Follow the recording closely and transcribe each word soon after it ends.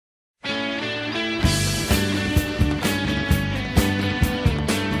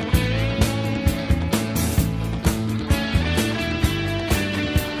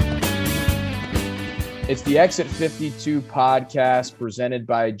It's the Exit 52 podcast presented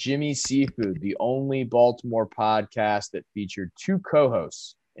by Jimmy Seafood, the only Baltimore podcast that featured two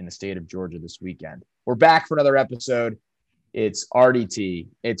co-hosts in the state of Georgia this weekend. We're back for another episode. It's RDT,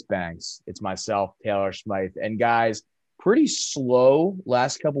 it's Banks, it's myself, Taylor Smythe. And guys, pretty slow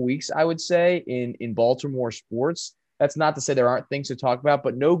last couple weeks, I would say, in Baltimore sports. That's not to say there aren't things to talk about,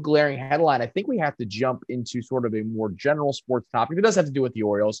 but no glaring headline. I think we have to jump into sort of a more general sports topic. It does have to do with the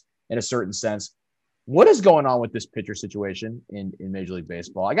Orioles in a certain sense. What is going on with this pitcher situation in Major League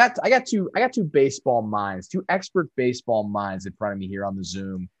Baseball? I got two baseball minds, two expert baseball minds in front of me here on the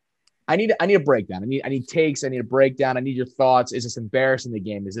Zoom. I need a breakdown. I need takes. I need a breakdown. I need your thoughts. Is this embarrassing the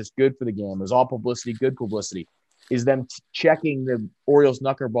game? Is this good for the game? Is all publicity good publicity? Is them checking the Orioles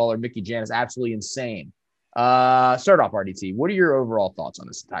knuckleballer Mickey Janus absolutely insane? Start off, RDT. What are your overall thoughts on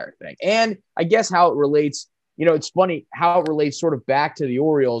this entire thing? And I guess how it relates. You know, it's funny how it relates sort of back to the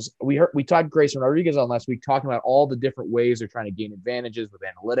Orioles. We talked Grayson Rodriguez on last week talking about all the different ways they're trying to gain advantages with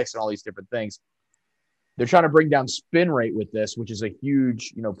analytics and all these different things. They're trying to bring down spin rate with this, which is a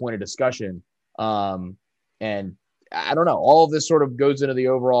huge, point of discussion. And I don't know, all of this sort of goes into the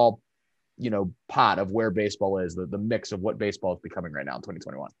overall, pot of where baseball is, the mix of what baseball is becoming right now in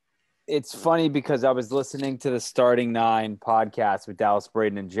 2021. It's funny because I was listening to the Starting Nine podcast with Dallas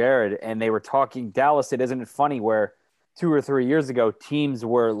Braden and Jared, and they were talking Dallas. Isn't it funny where 2 or 3 years ago, teams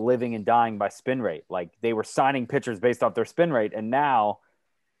were living and dying by spin rate. Like they were signing pitchers based off their spin rate. And now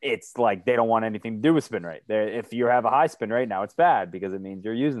it's like, they don't want anything to do with spin rate. If you have a high spin rate, now it's bad because it means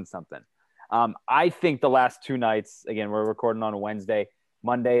you're using something. I think the last 2 nights, again, we're recording on a Wednesday.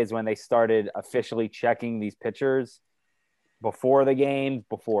 Monday is when they started officially checking these pitchers before the games,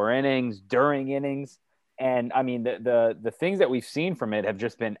 before innings, during innings. And I mean, the things that we've seen from it have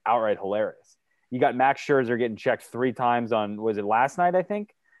just been outright hilarious. You got Max Scherzer getting checked 3 times on, was it last night, I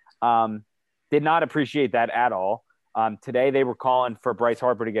think? Did not appreciate that at all. Today they were calling for Bryce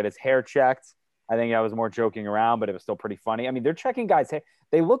Harper to get his hair checked. I think I was more joking around, but it was still pretty funny. I mean, they're checking guys' hair.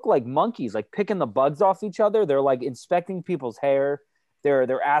 They look like monkeys, like picking the bugs off each other. They're like inspecting people's hair.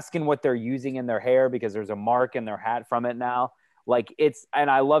 They're asking what they're using in their hair because there's a mark in their hat from it now. Like and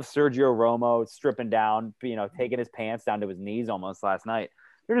I love Sergio Romo stripping down, taking his pants down to his knees almost last night.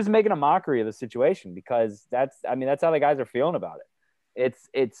 They're just making a mockery of the situation because that's how the guys are feeling about it.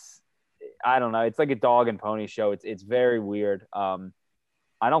 It's I don't know. It's like a dog and pony show. It's very weird. I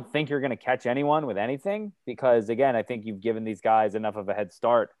don't think you're going to catch anyone with anything because, again, I think you've given these guys enough of a head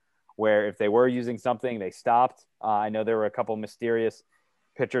start where if they were using something, they stopped. I know there were a couple mysterious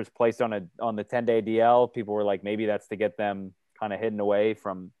pitchers placed on the 10-day DL. People were like, maybe that's to get them kind of hidden away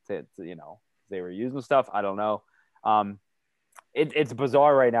from, they were using stuff. I don't know. It's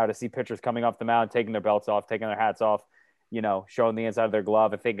bizarre right now to see pitchers coming off the mound, taking their belts off, taking their hats off, showing the inside of their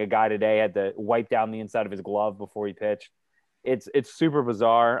glove. I think a guy today had to wipe down the inside of his glove before he pitched. It's super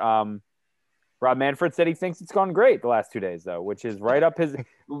bizarre. Rob Manfred said he thinks it's gone great the last 2 days, though, which is right up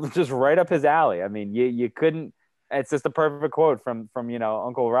his alley. I mean, you couldn't. It's just a perfect quote from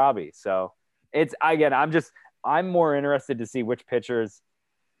Uncle Robbie. So I'm more interested to see which pitchers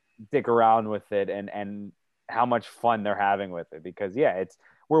stick around with it and how much fun they're having with it because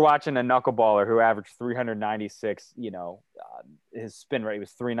we're watching a knuckleballer who averaged 396. His spin rate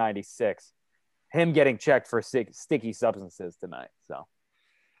was 396. Him getting checked for sticky substances tonight. So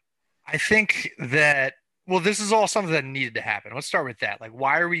I think that, this is all something that needed to happen. Let's start with that. Like,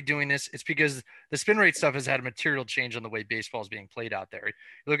 why are we doing this? It's because the spin rate stuff has had a material change on the way baseball is being played out there. You're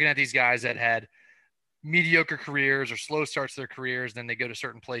looking at these guys that had mediocre careers or slow starts to their careers, then they go to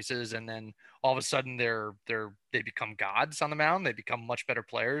certain places, and then all of a sudden they become gods on the mound. They become much better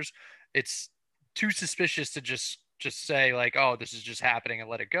players. It's too suspicious to just say like, oh, this is just happening and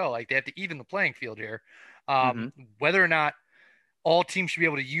let it go. Like they have to even the playing field here. Whether or not all teams should be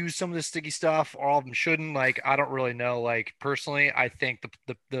able to use some of this sticky stuff or all of them shouldn't, like, I don't really know. Like personally, I think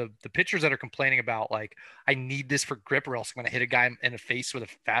the pitchers that are complaining about like, I need this for grip or else I'm going to hit a guy in the face with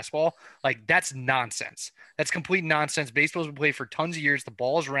a fastball. Like that's nonsense. That's complete nonsense. Baseball's been played for tons of years. The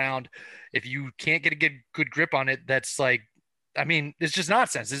ball is round. If you can't get a good grip on it, that's like, I mean, it's just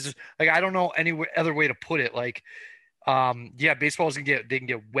nonsense. It's just like, I don't know any other way to put it. Like, baseballs they can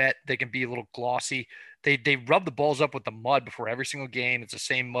get wet. They can be a little glossy. They rub the balls up with the mud before every single game. It's the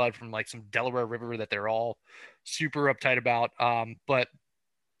same mud from like some Delaware River that they're all super uptight about. But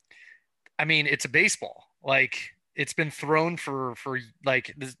I mean, it's a baseball. Like it's been thrown for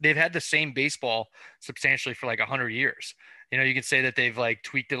like they've had the same baseball substantially for like 100 years. You can say that they've like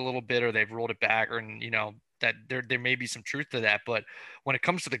tweaked it a little bit or they've rolled it back, or that there may be some truth to that. But when it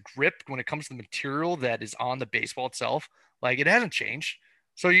comes to the grip, when it comes to the material that is on the baseball itself, like it hasn't changed.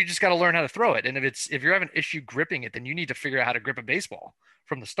 So you just got to learn how to throw it. And if you're having issue gripping it, then you need to figure out how to grip a baseball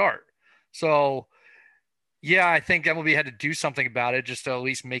from the start. So yeah, I think MLB had to do something about it just to at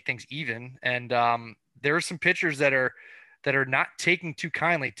least make things even. And there are some pitchers that are not taking too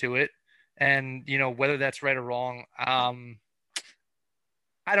kindly to it. And whether that's right or wrong, I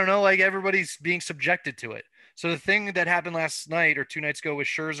don't know. Like, everybody's being subjected to it. So the thing that happened last night or 2 nights ago with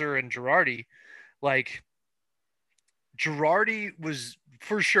Scherzer and Girardi, like, Girardi was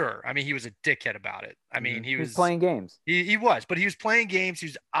for sure. I mean, he was a dickhead about it. I mean, he was playing games. He was, but he was playing games. He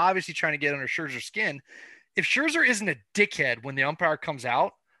was obviously trying to get under Scherzer's skin. If Scherzer isn't a dickhead when the umpire comes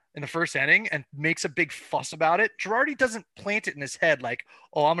out in the first inning and makes a big fuss about it, Girardi doesn't plant it in his head like,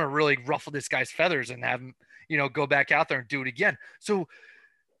 oh, I'm going to really ruffle this guy's feathers and have him, go back out there and do it again. So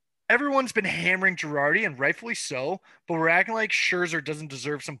everyone's been hammering Girardi, and rightfully so, but we're acting like Scherzer doesn't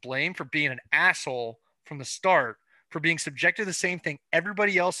deserve some blame for being an asshole from the start, for being subjected to the same thing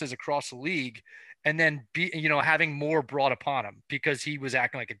everybody else is across the league, and then having more brought upon him because he was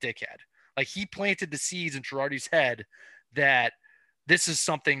acting like a dickhead. Like, he planted the seeds in Girardi's head that this is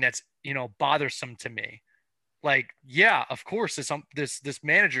something that's, bothersome to me. Like, yeah, of course, this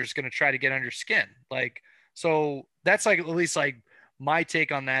manager is going to try to get under your skin. Like, so that's like, at least like my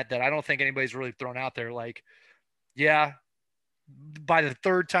take on that I don't think anybody's really thrown out there. Like, yeah, by the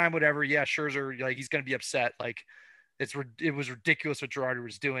third time, whatever, yeah, Scherzer, like, he's going to be upset. Like, it was ridiculous what Girardi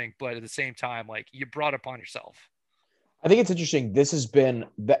was doing, but at the same time, like, you brought it upon yourself. I think it's interesting. This has been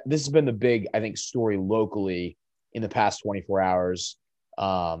the big, I think, story locally in the past 24 hours.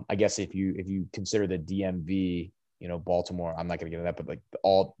 I guess if you consider the DMV, Baltimore, I'm not going to get into that, but like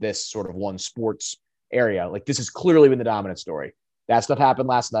all this sort of one sports area, like, this has clearly been the dominant story. That stuff happened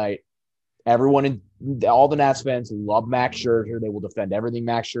last night. Everyone all the Nats fans love Max Scherzer. They will defend everything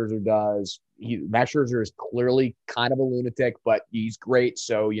Max Scherzer does. Max Scherzer is clearly kind of a lunatic, but he's great.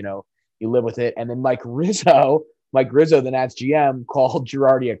 So, you live with it. And then Mike Rizzo, the Nats GM, called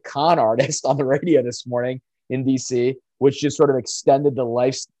Girardi a con artist on the radio this morning in DC, which just sort of extended the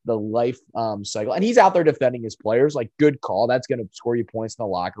life cycle. And he's out there defending his players. Like, good call. That's going to score you points in the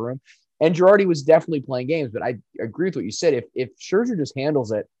locker room. And Girardi was definitely playing games, but I agree with what you said. If Scherzer just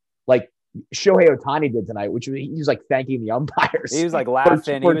handles it like Shohei Ohtani did tonight, which he was like thanking the umpires. He was like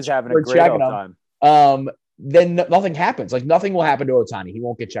laughing. He was having a great old time. Then nothing happens. Like, nothing will happen to Ohtani. He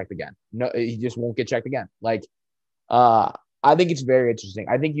won't get checked again. No, he just won't get checked again. Like, I think it's very interesting.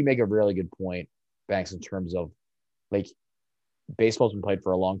 I think you make a really good point, Banks, in terms of, like, baseball's been played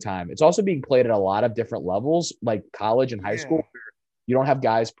for a long time. It's also being played at a lot of different levels, like college and high school, where you don't have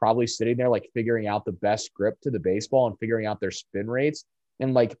guys probably sitting there like figuring out the best grip to the baseball and figuring out their spin rates.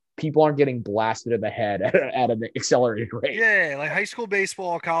 And like, people aren't getting blasted in the head at an accelerated rate. Yeah, like high school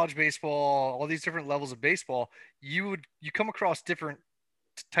baseball, college baseball, all these different levels of baseball, you come across different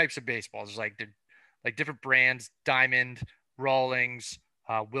types of baseballs. There's like different brands, Diamond, Rawlings,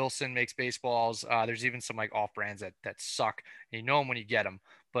 Wilson makes baseballs. There's even some like off brands that suck. And you know them when you get them.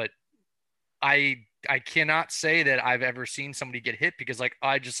 But I cannot say that I've ever seen somebody get hit because like,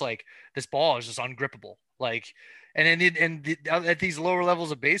 I just like, this ball is just ungrippable. Like, at these lower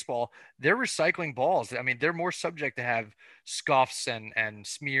levels of baseball, they're recycling balls. I mean, they're more subject to have scuffs and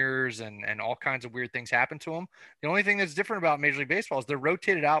smears and all kinds of weird things happen to them. The only thing that's different about Major League Baseball is they're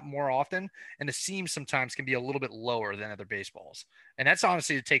rotated out more often, and the seams sometimes can be a little bit lower than other baseballs. And that's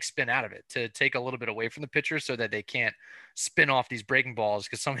honestly to take spin out of it, to take a little bit away from the pitcher so that they can't spin off these breaking balls.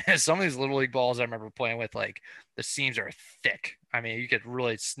 Because some of these little league balls I remember playing with, like, the seams are thick. I mean, you could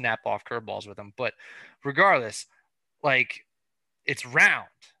really snap off curveballs with them. But regardless, like, it's round.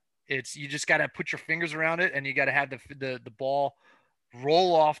 You just got to put your fingers around it, and you got to have the ball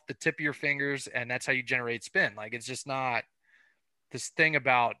roll off the tip of your fingers, and that's how you generate spin. Like, it's just not this thing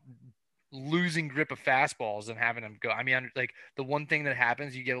about losing grip of fastballs and having them go. I mean, like, the one thing that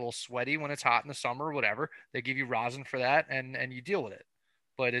happens, you get a little sweaty when it's hot in the summer or whatever. They give you rosin for that, and you deal with it.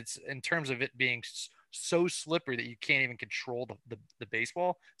 But it's, in terms of it being so slippery that you can't even control the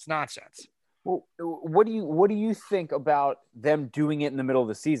baseball, it's nonsense. Well, what do you think about them doing it in the middle of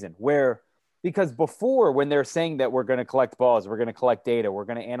the season? Because before, when they're saying that we're going to collect balls, we're going to collect data, we're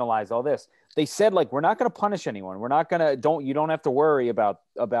going to analyze all this, they said, like, we're not going to punish anyone. We're not going to, you don't have to worry about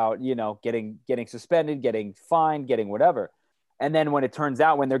getting suspended, getting fined, getting whatever. And then when it turns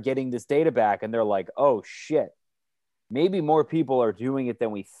out, when they're getting this data back and they're like, oh shit, maybe more people are doing it than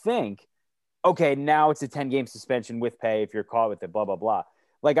we think. Okay, now it's a 10-game suspension with pay if you're caught with it, blah, blah, blah.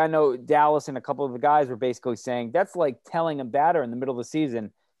 Like, I know Dallas and a couple of the guys were basically saying that's like telling a batter in the middle of the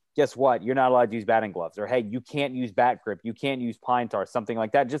season, guess what? You're not allowed to use batting gloves, or, hey, you can't use bat grip. You can't use pine tar, something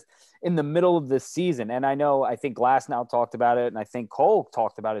like that, just in the middle of the season. And I think Glasnow talked about it. And I think Cole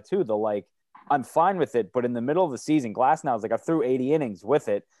talked about it too. I'm fine with it, but in the middle of the season, Glasnow's like, I threw 80 innings with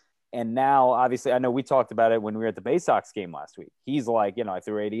it. And now, obviously, I know we talked about it when we were at the Bay Sox game last week. He's like, I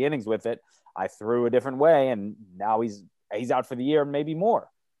threw 80 innings with it. I threw a different way, and now he's out for the year, maybe more.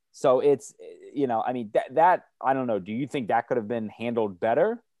 So it's, that I don't know. Do you think that could have been handled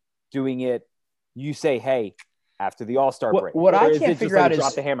better? Doing it, you say, hey, after the All-Star break. What I can't figure out is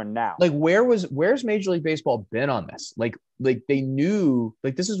drop the hammer now. Like, where's Major League Baseball been on this? Like they knew,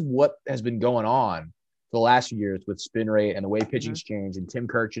 like, this is what has been going on for the last few years with spin rate and the way pitching's changed. And Tim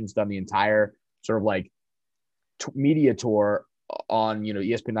Kirchin's done the entire sort of like media tour on,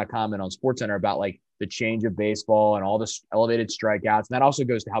 ESPN.com and on SportsCenter about like the change of baseball and all this elevated strikeouts. And that also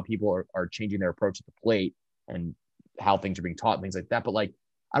goes to how people are changing their approach at the plate and how things are being taught and things like that. But like,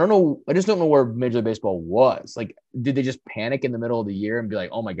 I don't know. I just don't know where Major League Baseball was. Like, did they just panic in the middle of the year and be like,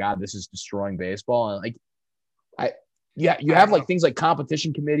 "Oh my God, this is destroying baseball"? And like, you have like things like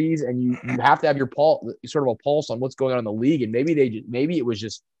competition committees, and you have to have your sort of a pulse on what's going on in the league. And maybe it was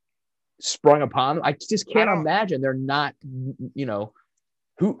just sprung upon them. I just can't imagine they're not.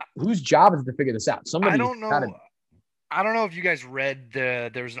 Whose job is it to figure this out? Somebody. I don't know. I don't know if you guys read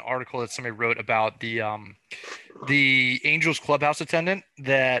there was an article that somebody wrote about the Angels clubhouse attendant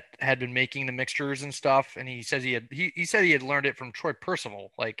that had been making the mixtures and stuff. And he says he said he had learned it from Troy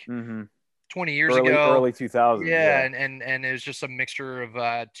Percival, like 20 years ago, early 2000s. Yeah. And it was just a mixture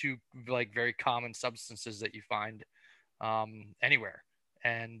of two like very common substances that you find anywhere.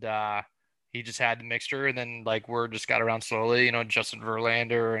 And he just had the mixture, and then like word just got around slowly, Justin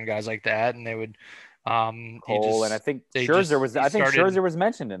Verlander and guys like that. And they would, Cole, and I think Scherzer was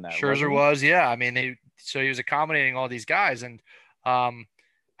mentioned in that. Scherzer was, yeah. I mean, so he was accommodating all these guys, and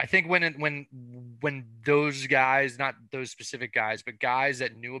I think when those guys, not those specific guys, but guys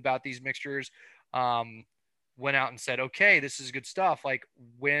that knew about these mixtures, went out and said, okay, this is good stuff. Like,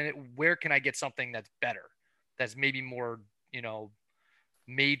 where can I get something that's better, that's maybe more,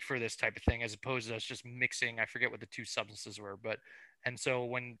 made for this type of thing, as opposed to us just mixing. I forget what the two substances were, but. And so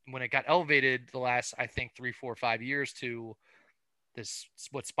when it got elevated the last, I think 3, 4, 5 years to this,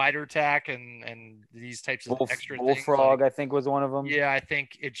 spider attack and these types of extra bullfrog, things, I think was one of them. Yeah. I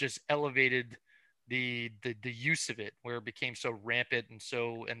think it just elevated the use of it, where it became so rampant.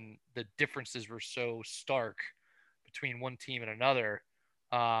 And the differences were so stark between one team and another.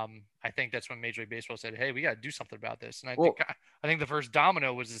 I think that's when Major League Baseball said, hey, we got to do something about this. And I think the first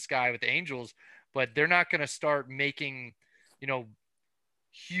domino was this guy with the Angels, but they're not going to start making,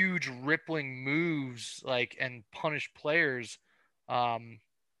 huge rippling moves and punish players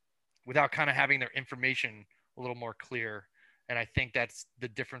without kind of having their information a little more clear. And I think that's the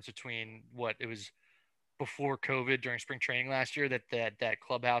difference between what it was before COVID during spring training last year, that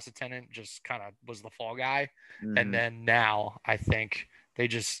clubhouse attendant just kind of was the fall guy. And then now I think they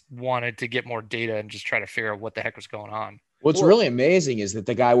just wanted to get more data and just try to figure out what the heck was going on. What's really amazing is that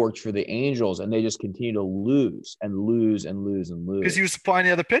the guy worked for the Angels, and they just continue to lose and lose and lose and lose. Because he was supplying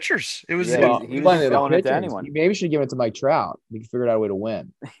the other pitchers. It was he was selling it to anyone. Maybe we should give it to Mike Trout. We can figure out a way to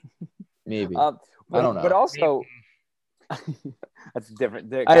win. Maybe. I don't know. But also, that's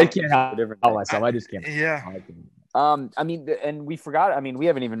different. I can't help myself. I just can't. Yeah. I mean, and we forgot. I mean, we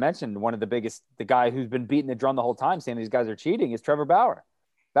haven't even mentioned one of the guy who's been beating the drum the whole time, saying these guys are cheating, is Trevor Bauer.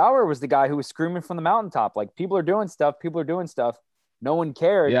 Bauer was the guy who was screaming from the mountaintop, like, people are doing stuff. No one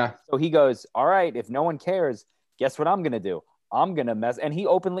cared. Yeah. So he goes, all right, if no one cares, guess what I'm going to do? I'm going to mess. And he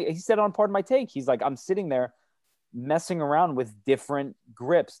said on Pardon My Take, he's like, I'm sitting there messing around with different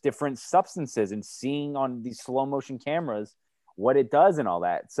grips, different substances, and seeing on these slow motion cameras what it does and all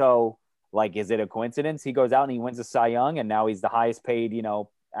that. So, like, is it a coincidence? He goes out and he wins a Cy Young, and now he's the highest paid,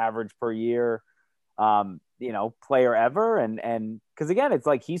 average per year, player ever. And because again, it's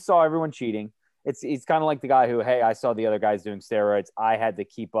like he saw everyone cheating. He's kind of like the guy who, hey, I saw the other guys doing steroids. I had to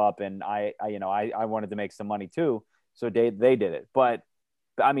keep up, and I wanted to make some money too. So they did it. But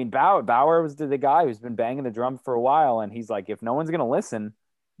I mean, Bauer was the guy who's been banging the drum for a while, and he's like, if no one's gonna listen,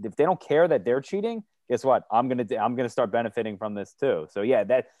 if they don't care that they're cheating, guess what? I'm gonna start benefiting from this too. So yeah,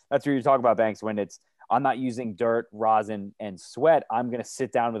 that's what you talk about, Banks. When I'm not using dirt, rosin, and sweat. I'm gonna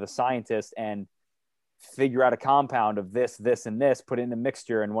sit down with a scientist and figure out a compound of this, and this, put it in a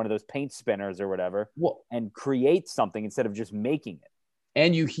mixture in one of those paint spinners or whatever, and create something instead of just making it.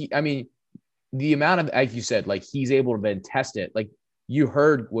 And the amount of, like you said, like, he's able to then test it. Like, you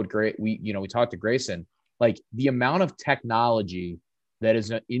heard what we talked to Grayson, like, the amount of technology that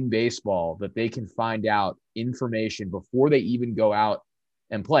is in baseball that they can find out information before they even go out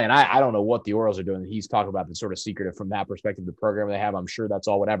and play. And I don't know what the Orioles are doing. He's talking about the sort of secretive from that perspective, the program they have. I'm sure that's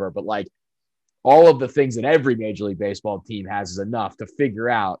all whatever. But like all of the things that every Major League Baseball team has is enough to figure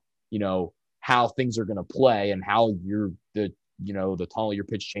out, how things are going to play and how the tunnel your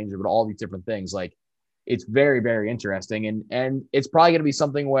pitch changes, but all these different things. Like it's very, very interesting. And it's probably going to be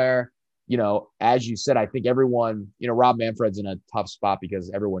something where, as you said, I think everyone, Rob Manfred's in a tough spot because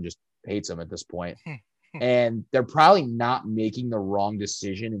everyone just hates him at this point. And they're probably not making the wrong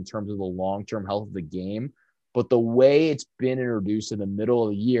decision in terms of the long-term health of the game. But the way it's been introduced in the middle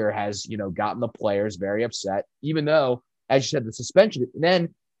of the year has, gotten the players very upset, even though, as you said, the suspension. And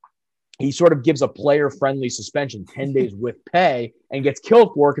then he sort of gives a player-friendly suspension, 10 days with pay, and gets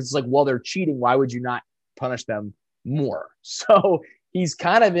killed for it because it's like, well, they're cheating. Why would you not punish them more? So he's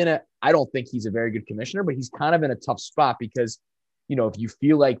kind of I don't think he's a very good commissioner, but he's kind of in a tough spot because, if you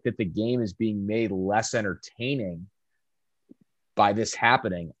feel like that the game is being made less entertaining by this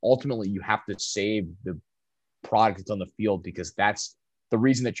happening, ultimately you have to save the product that's on the field because that's the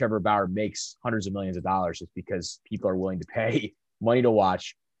reason that Trevor Bauer makes hundreds of millions of dollars is because people are willing to pay money to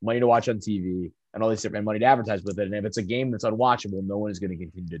watch on TV and all these different money to advertise with it. And if it's a game that's unwatchable, no one is going to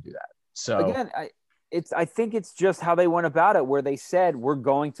continue to do that. So again, I think it's just how they went about it, where they said, we're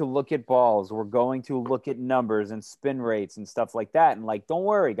going to look at balls. We're going to look at numbers and spin rates and stuff like that. And like, don't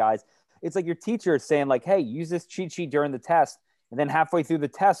worry, guys. It's like your teacher is saying like, hey, use this cheat sheet during the test. And then halfway through the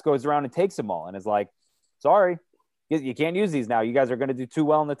test goes around and takes them all. And is like, sorry, you can't use these now. You guys are going to do too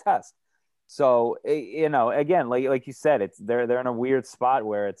well in the test. So, again, like you said, they're in a weird spot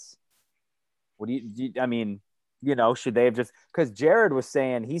where it's, should they have just, because Jared was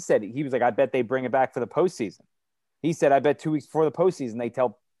saying, he was like, I bet they bring it back for the postseason. He said, I bet 2 weeks before the postseason, they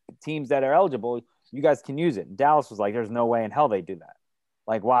tell teams that are eligible, you guys can use it. And Dallas was like, there's no way in hell they do that.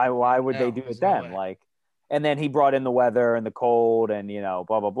 Like, why would they do it then? Like, and then he brought in the weather and the cold and,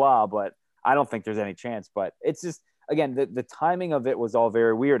 blah, blah, blah. But I don't think there's any chance. But it's just, again, the timing of it was all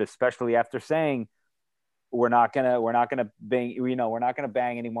very weird, especially after saying, we're not gonna bang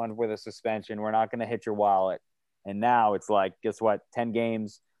anyone with a suspension. We're not gonna hit your wallet. And now it's like, guess what? 10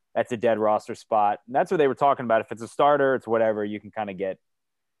 games, that's a dead roster spot. And that's what they were talking about. If it's a starter, it's whatever. You can kind of get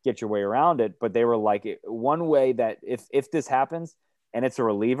your way around it. But they were like, one way that if this happens and it's a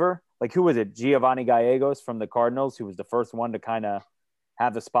reliever, like who was it? Giovanni Gallegos from the Cardinals, who was the first one to kind of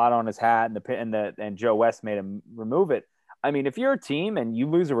have the spot on his hat and Joe West made him remove it. I mean, if you're a team and you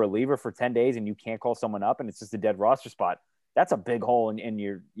lose a reliever for 10 days and you can't call someone up and it's just a dead roster spot, that's a big hole in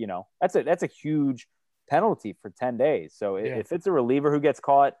your, that's a huge penalty for 10 days. So if it's a reliever who gets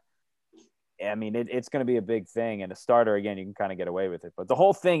caught, I mean, it's going to be a big thing. And a starter, again, you can kind of get away with it. But the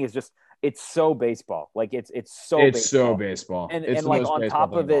whole thing is just, it's so baseball. Like it's so baseball. And like on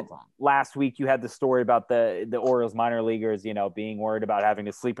top of it, last week you had the story about the Orioles minor leaguers, being worried about having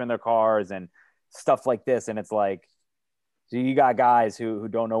to sleep in their cars and stuff like this. And it's like, so you got guys who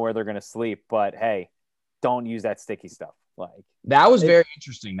don't know where they're going to sleep, but hey, don't use that sticky stuff. Like that was very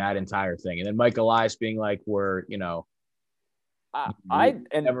interesting, that entire thing. And then Mike Elias being like, never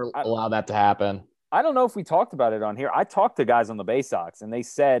allow that to happen. I don't know if we talked about it on here. I talked to guys on the Bay Sox and they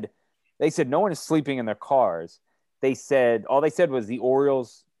said no one is sleeping in their cars. All they said was the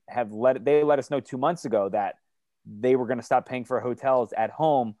Orioles let us know 2 months ago that they were going to stop paying for hotels at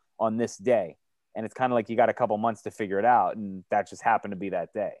home on this day. And it's kind of like you got a couple months to figure it out. And that just happened to be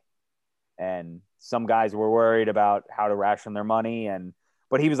that day. And some guys were worried about how to ration their money.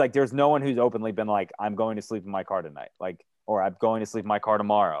 But he was like, there's no one who's openly been like, I'm going to sleep in my car tonight. Like, or I'm going to sleep in my car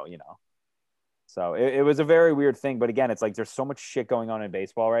tomorrow, So it was a very weird thing. But again, it's like there's so much shit going on in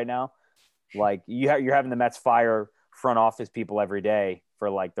baseball right now. Like you're having the Mets fire front office people every day for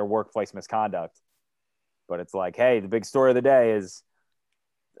like their workplace misconduct. But it's like, hey, the big story of the day is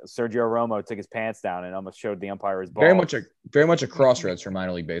Sergio Romo took his pants down and almost showed the umpire his balls. Very much a crossroads for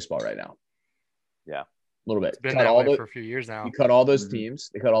minor league baseball right now. Yeah. A little bit. It's been that way for a few years now. You cut all those teams.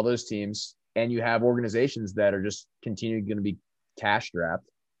 They cut all those teams. And you have organizations that are just continuing going to be cash strapped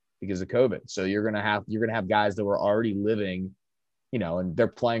because of COVID. So you're going to have guys that were already living, and they're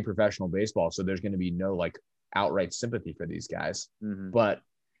playing professional baseball. So there's going to be no like outright sympathy for these guys. Mm-hmm. But,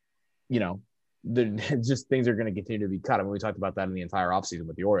 just things are going to continue to be cut. I mean, we talked about that in the entire offseason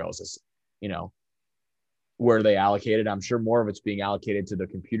with the Orioles. Is, where they allocated. I'm sure more of it's being allocated to the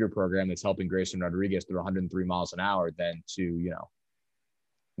computer program that's helping Grayson Rodriguez through 103 miles an hour than to,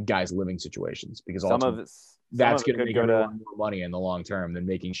 guys' living situations, because that's going to make everyone more money in the long term than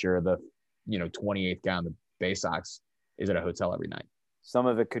making sure the 28th guy on the Bay Sox is at a hotel every night. Some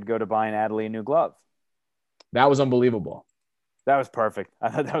of it could go to buying Adley a new glove. That was unbelievable. That was perfect. I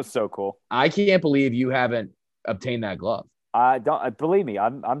thought that was so cool. I can't believe you haven't obtained that glove. I don't believe me.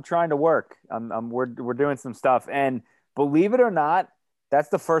 I'm trying to work. We're doing some stuff, and believe it or not, that's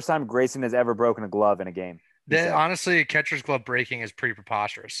the first time Grayson has ever broken a glove in a game. Honestly, a catcher's glove breaking is pretty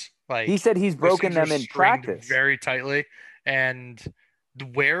preposterous. He Like said he's those broken things are them in stringed practice. very tightly, and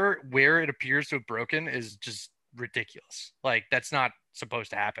where it appears to have broken is just ridiculous. Like that's not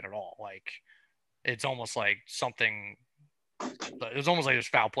supposed to happen at all. Like it's almost like something. It was almost like there's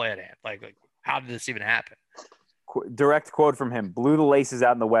foul play at hand. Like how did this even happen? Direct quote from him: "Blew the laces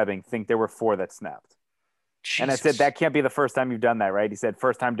out in the webbing. Think there were 4 that snapped." Jesus. And I said, "That can't be the first time you've done that, right?" He said,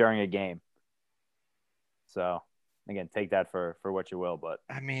 "First time during a game." So again, take that for what you will. But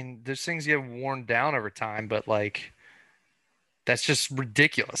I mean, those things get worn down over time, but like that's just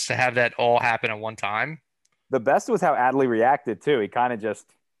ridiculous to have that all happen at one time. the best was how Adley reacted too. He kind of just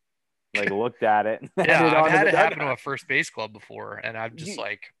like looked at it. Yeah, I've had it happen to a first base club before, and I'm just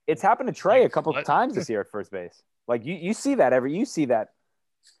like, it's happened to Trey a couple of times this year at first base. Like you see that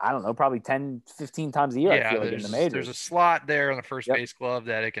I don't know, probably 10, 15 times a year. Yeah, I feel like in the majors. There's a slot there on the first base glove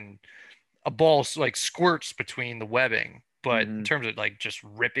that a ball like squirts between the webbing, but in terms of like just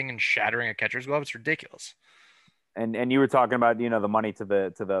ripping and shattering a catcher's glove, it's ridiculous. And you were talking about, the money to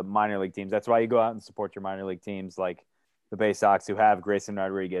the minor league teams. That's why you go out and support your minor league teams, like the Bay Sox, who have Grayson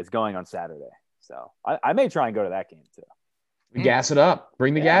Rodriguez going on Saturday. So I may try and go to that game too. Gas it up.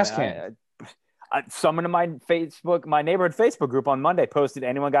 Bring the gas can. Someone in my neighborhood Facebook group on Monday posted,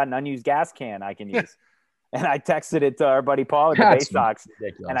 anyone got an unused gas can I can use? And I texted it to our buddy Paul at the Bay Sox.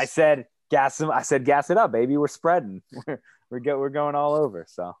 Ridiculous. And I said, gas it up, baby. We're spreading. We're going all over.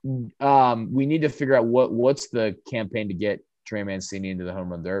 So we need to figure out what's the campaign to get Trey Mancini into the home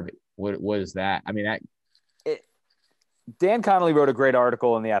run derby. What is that? I mean, Dan Connolly wrote a great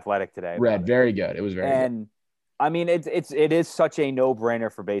article in The Athletic today. Very good. It was very good. I mean, it is such a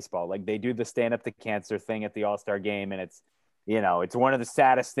no-brainer for baseball. Like they do the stand up to cancer thing at the All-Star game, and it's one of the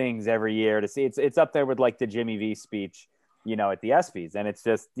saddest things every year to see. It's up there with like the Jimmy V speech, at the ESPYs, and it's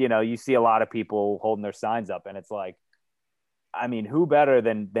just you see a lot of people holding their signs up, and it's like, I mean, who better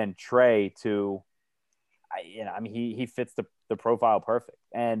than Trey to, he fits the profile perfect,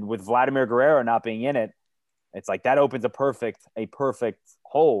 and with Vladimir Guerrero not being in it, it's like that opens a perfect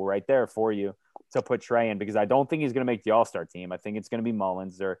hole right there for you to put Trey in, because I don't think he's going to make the All-Star team. I think it's going to be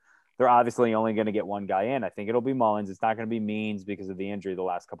Mullins. They're obviously only going to get one guy in. I think it'll be Mullins. It's not going to be Means because of the injury the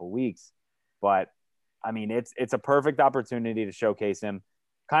last couple of weeks. But I mean, it's a perfect opportunity to showcase him,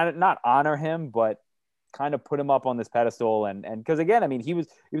 kind of not honor him, but kind of put him up on this pedestal. And because again, I mean, he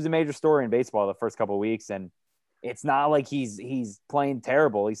was a major story in baseball the first couple of weeks, and it's not like he's playing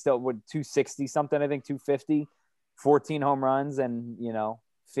terrible. He's still 260 something, I think 250, 14 home runs, and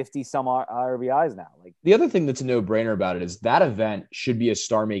 50 some RBIs now. Like the other thing that's a no-brainer about it is that event should be a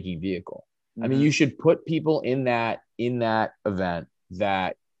star-making vehicle. I mean, you should put people in that event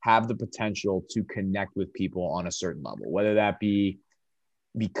that have the potential to connect with people on a certain level, whether that be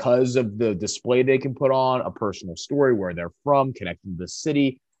because of the display they can put on, a personal story, where they're from, connecting to the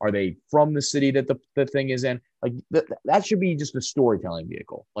city. Are they from the city that the thing is in? Like that should be just a storytelling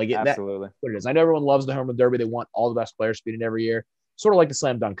vehicle. Like absolutely what it is. I know everyone loves the home run derby. They want all the best players to be in every year. Sort of like the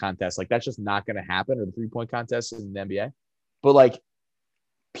slam dunk contest. Like that's just not going to happen, or the 3-point contest in the NBA. But like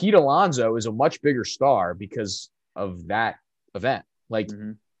Pete Alonso is a much bigger star because of that event. Like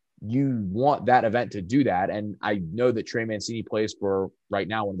you want that event to do that. And I know that Trey Mancini plays for right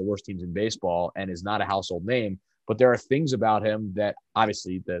now one of the worst teams in baseball and is not a household name, but there are things about him that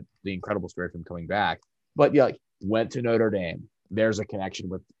obviously the incredible story from coming back, but like went to Notre Dame. There's a connection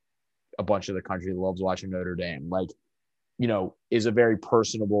with a bunch of the country that loves watching Notre Dame. Like, is a very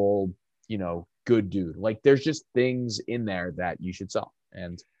personable, good dude. Like there's just things in there that you should sell,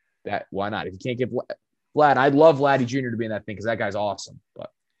 and that why not? If you can't give Vlad, I'd love Vladdy Jr. to be in that thing because that guy's awesome. But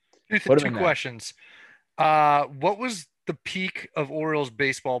two questions. What was the peak of Orioles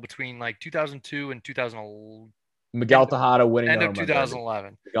baseball between like 2002 and 2011? Miguel Tejada winning end of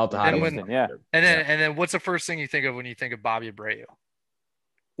 2011. Miguel Tejada winning. And then what's the first thing you think of when you think of Bobby Abreu?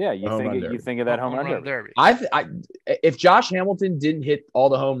 Yeah, you think of that home run derby. If Josh Hamilton didn't hit all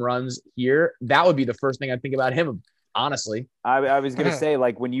the home runs here, that would be the first thing I'd think about him. Honestly, I was gonna say,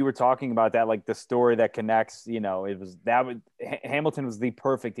 like when you were talking about that, like the story that connects, Hamilton was the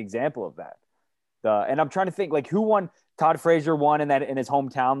perfect example of that. And I'm trying to think, like, who won? Todd Frazier won in his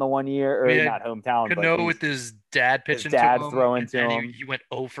hometown the one year, or not hometown. Cano with his dad pitching, his dad throwing to him. He went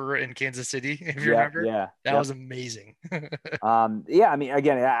over in Kansas City, if you remember. Yeah, that was amazing. I mean,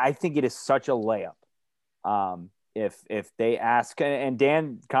 again, I think it is such a layup. If they ask, and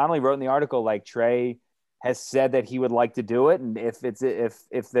Dan Connolly wrote in the article, like Trey has said that he would like to do it, and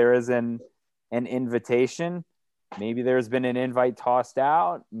if there is an invitation, Maybe there's been an invite tossed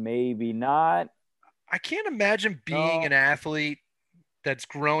out. Maybe not. I can't imagine being an athlete that's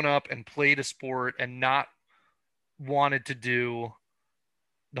grown up and played a sport and not wanted to do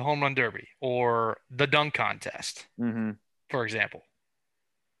the home run derby or the dunk contest, for example.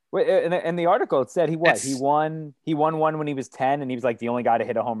 Wait, in the article, it said he won one when he was 10, and he was like the only guy to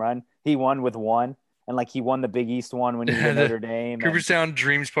hit a home run. He won with one, and like he won the Big East one when he was at Notre Dame. Cooperstown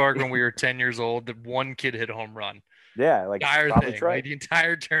Dreams Park when we were 10 years old, the one kid hit a home run. Yeah, like probably thing, right? The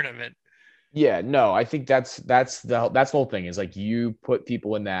entire tournament. Yeah, no, I think that's the whole thing is like you put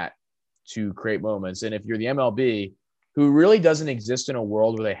people in that to create moments, and if you're the MLB, who really doesn't exist in a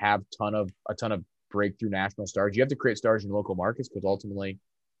world where they have a ton of breakthrough national stars, you have to create stars in your local markets because ultimately,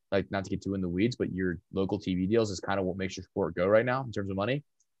 like not to get too in the weeds, but your local TV deals is kind of what makes your sport go right now in terms of money.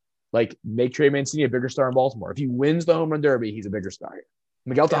 Like make Trey Mancini a bigger star in Baltimore. If he wins the home run derby, he's a bigger star here.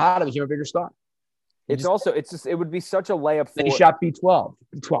 Miguel Tejada became a bigger star. It would be such a layup for. Then he shot B12.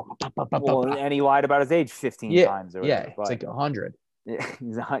 Well, and he lied about his age 15 times. Or whatever, it's like 100. Yeah,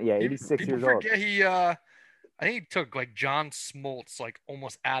 he's 86 years old. I think he took like John Smoltz like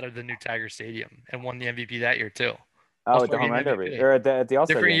almost out of the new Tiger Stadium and won the MVP that year too. Oh, at the home run derby or at the All-Star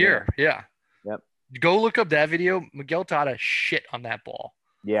different game, year, yeah. Yep. Go look up that video. Miguel Tejada shit on that ball.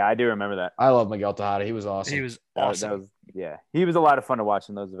 Yeah, I do remember that. I love Miguel Tejada. He was awesome. He was awesome. He was a lot of fun to watch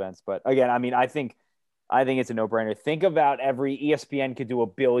in those events. But again, I mean, I think it's a no-brainer. Think about every ESPN could do a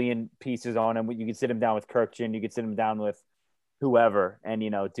billion pieces on him. You could sit him down with Kirkchin. You could sit him down with whoever, and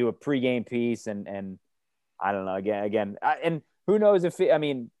do a pregame piece and I don't know. Again, and who knows if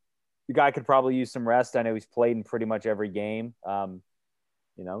the guy could probably use some rest. I know he's played in pretty much every game.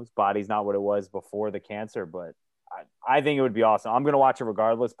 His body's not what it was before the cancer, but I think it would be awesome. I'm going to watch it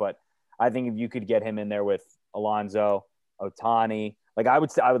regardless, but I think if you could get him in there with Alonso, Ohtani, like I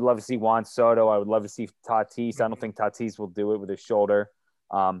would love to see Juan Soto. I would love to see Tatis. I don't think Tatis will do it with his shoulder.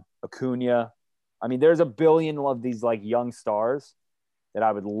 Acuna. I mean, there's a billion of these like young stars that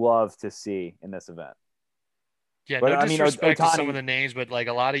I would love to see in this event. Yeah, but, no disrespect to some of the names, but like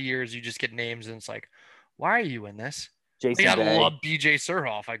a lot of years you just get names and it's like, why are you in this? Jason Bay. I love BJ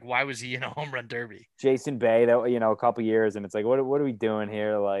Surhoff. Like, why was he in a home run derby? Jason Bay, that a couple years, and it's like, what are we doing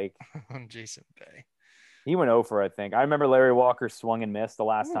here? Like, Jason Bay. He went over, I think. I remember Larry Walker swung and missed the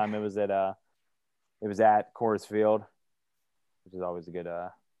last time it was at Coors Field, which is always which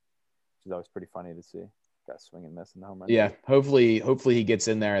is always pretty funny to see. Got swing and miss in the home run. Yeah, hopefully he gets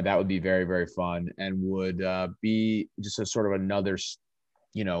in there. That would be very, very fun and would be just a sort of another,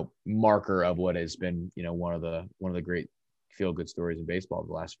 marker of what has been, one of the great feel-good stories in baseball of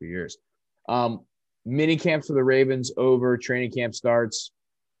the last few years. Mini camps for the Ravens over. Training camp starts,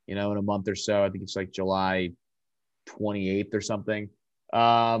 in a month or so. I think it's like July 28th or something.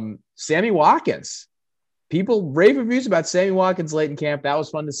 Sammy Watkins. People rave reviews about Sammy Watkins late in camp. That was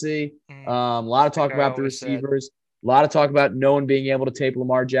fun to see. A lot of talk about the receivers. A lot of talk about no one being able to tape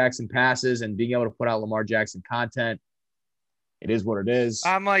Lamar Jackson passes and being able to put out Lamar Jackson content. It is what it is.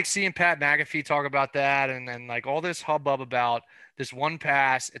 I'm like seeing Pat McAfee talk about that and then like all this hubbub about this one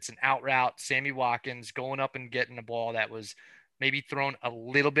pass. It's an out route. Sammy Watkins going up and getting a ball that was maybe thrown a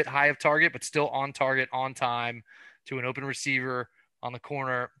little bit high of target, but still on target, on time to an open receiver on the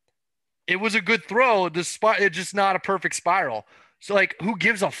corner. It was a good throw. It's just not a perfect spiral. So, like, who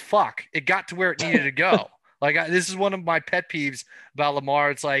gives a fuck? It got to where it needed to go. Like, this is one of my pet peeves about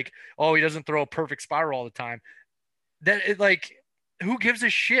Lamar. It's like, oh, he doesn't throw a perfect spiral all the time. Who gives a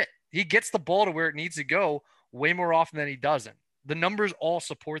shit? He gets the ball to where it needs to go way more often than he doesn't. The numbers all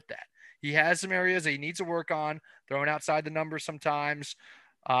support that. He has some areas that he needs to work on, throwing outside the numbers sometimes.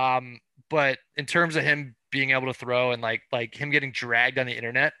 But in terms of him being able to throw and like him getting dragged on the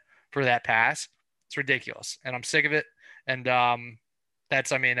internet for that pass, it's ridiculous. And I'm sick of it. And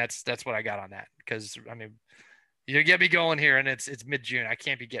that's what I got on that. Because you get me going here and it's mid-June. I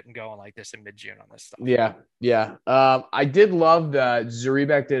can't be getting going like this in mid-June on this stuff. Yeah. I did love that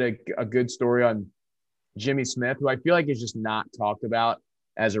Zaribek did a good story on Jimmy Smith, who I feel like is just not talked about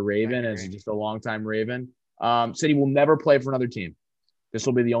as a Raven, as just a longtime Raven. Said he will never play for another team. This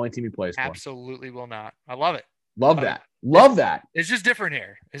will be the only team he plays for. Absolutely will not. I love it. Love that. It's just different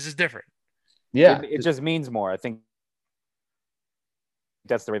here. It's just different. Yeah. It just means more. I think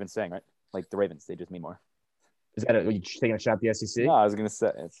that's the Ravens saying, right? Like the Ravens, they just mean more. Is that are you taking a shot at the SEC? No, I was going to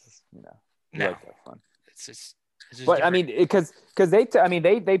say it's just, no. like that fun. It's just but different. I mean, because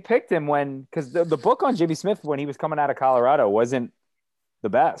they picked him because the book on Jimmy Smith when he was coming out of Colorado wasn't the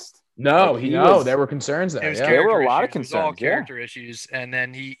best. No, there were concerns there. There were a lot of concerns. All character issues, and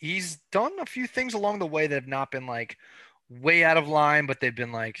then he's done a few things along the way that have not been like way out of line, but they've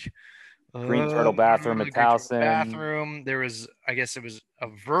been like Green Turtle bathroom at Green Turtle Towson. bathroom. There was, I guess it was a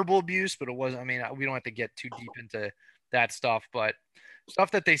verbal abuse, but it wasn't. I mean, we don't have to get too deep into that stuff, but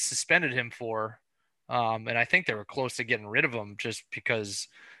stuff that they suspended him for. And I think they were close to getting rid of him just because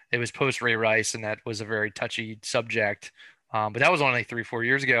it was post Ray Rice, and that was a very touchy subject. But that was only 3-4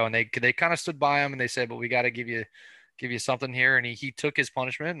 years ago, and they kind of stood by him and they said, "But we got to give you something here." And he took his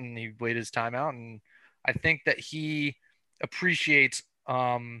punishment and he waited his time out. And I think that he appreciates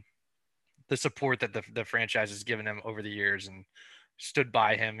the support that the franchise has given him over the years and stood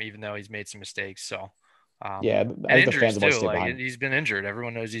by him, even though he's made some mistakes. So, Yeah, and I think the injuries fans will too. stay Like behind him. he's been injured.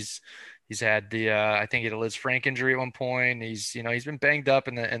 Everyone knows he's had the I think he had a Liz Frank injury at one point. He's been banged up,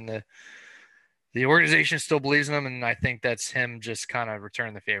 and the organization still believes in him, and I think that's him just kind of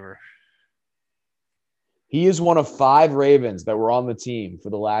returning the favor. He is one of 5 Ravens that were on the team for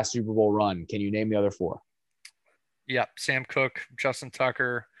the last Super Bowl run. Can you name the other 4? Yep, Sam Cook, Justin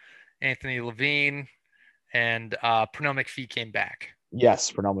Tucker, Anthony Levine, and Pernell McPhee came back.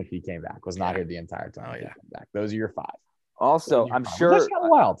 Yes, Pernell McPhee came back. Was not here the entire time. Oh, yeah. Came back. Those are your 5. Also, I'm sure that's kind of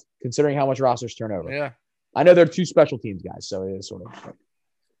wild considering how much rosters turnover. Yeah, I know they're 2 special teams guys, so it is sort of.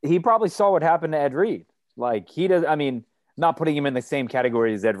 he probably saw what happened to Ed Reed. Like he does. I mean, not putting him in the same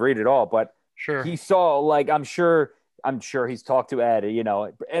category as Ed Reed at all, but sure. he saw. Like I'm sure he's talked to Ed.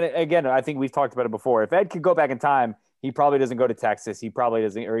 And again, I think we've talked about it before. If Ed could go back in time, he probably doesn't go to Texas. He probably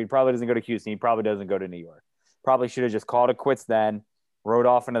doesn't go to Houston. He probably doesn't go to New York. Probably should have just called it quits then, rode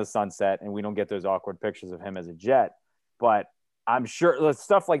off into the sunset, and we don't get those awkward pictures of him as a Jet. But I'm sure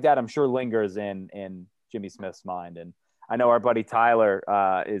stuff like that, I'm sure lingers in Jimmy Smith's mind. And I know our buddy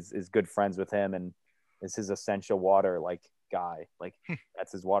Tyler is good friends with him and is his essential water guy. Like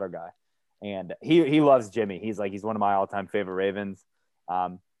that's his water guy. And he loves Jimmy. He's one of my all-time favorite Ravens.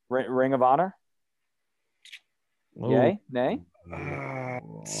 Ring of Honor? Yay? Nay?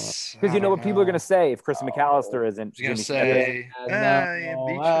 Because you know what people are going to say if Chris McAllister isn't. I was Jimmy going to say,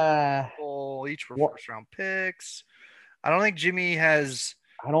 each were first-round picks. I don't think Jimmy has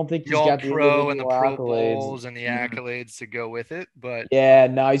I don't think he's the got the All-Pro and the Pro accolades. Bowls and the accolades to go with it. But yeah,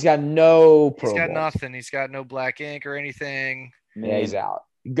 no, he's got no Pro He's got Bowls. nothing. He's got no black ink or anything. Yeah, he's out.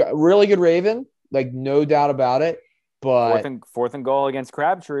 Really good Raven, like no doubt about it. But fourth and goal against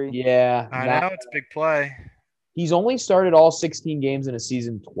Crabtree. Yeah, I know it's a big play. He's only started all 16 games in a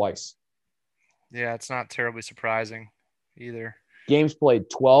season twice. Yeah, it's not terribly surprising either. Games played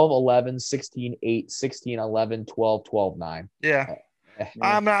 12, 11, 16, 8, 16, 11, 12, 12, 9. Yeah.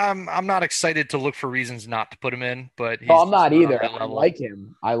 I'm not excited to look for reasons not to put him in, but I'm not either. I like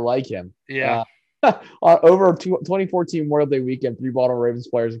him. Yeah. Over 2014 Memorial Day weekend, 3 Baltimore Ravens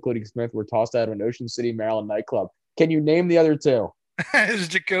players, including Smith, were tossed out of an Ocean City, Maryland nightclub. Can you name the other 2? It was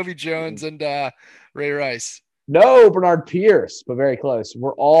Jacoby Jones and Ray Rice. No, Bernard Pierce, but very close.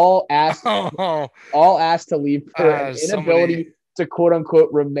 We're all asked to leave for an inability to quote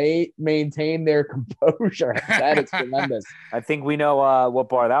unquote maintain their composure. That is tremendous. I think we know what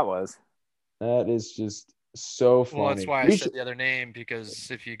bar that was. That is just so funny. Well, that's why I said the other name,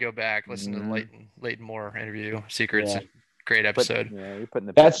 because if you go back, listen to the Leighton Moore interview, Secrets, great episode.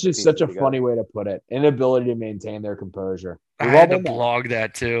 That's just such a funny way to put it. Inability to maintain their composure. I had to blog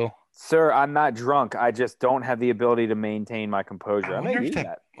that too. Sir, I'm not drunk. I just don't have the ability to maintain my composure. I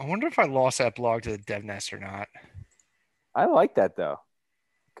wonder if I lost that blog to the Dev Nest or not. I like that though.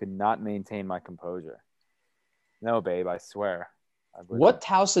 Could not maintain my composure. No, babe, I swear. What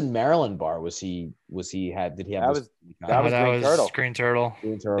Towson, Maryland bar was he had? Did he have? That was Green Turtle.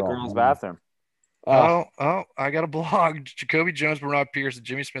 The girls' bathroom. I got a blog. Jacoby Jones, Bernard Pierce, and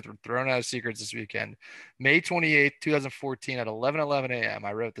Jimmy Smith were thrown out of Secrets this weekend. May 28th, 2014 at 11:11 a.m.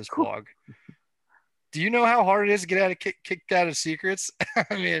 I wrote this blog. Do you know how hard it is to get kicked out of Secrets?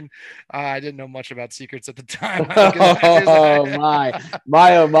 I mean, I didn't know much about Secrets at the time.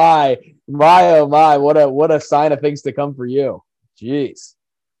 My. What a sign of things to come for you. Jeez.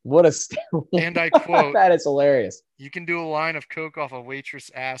 And I quote, that is hilarious. You can do a line of coke off a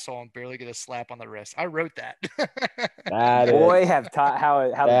waitress asshole and barely get a slap on the wrist. I wrote that. Wow.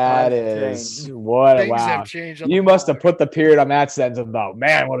 You must have put the period on that sentence though.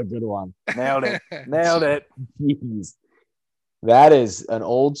 Man, what a good one. Nailed it. Jeez. That is an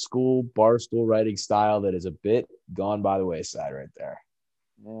old school barstool writing style that is a bit gone by the wayside right there.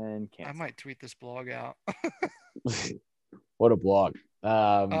 I might tweet this blog out. What a blog.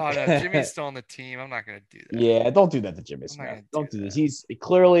 No, Jimmy's still on the team. I'm not going to do that. Yeah, don't do that to Jimmy Smith. Don't do this. He's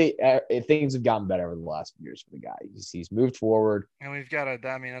clearly things have gotten better over the last few years for the guy. He's moved forward. And we've got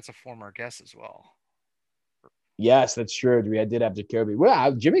that's a former guest as well. Yes, that's true. I did have Jacoby.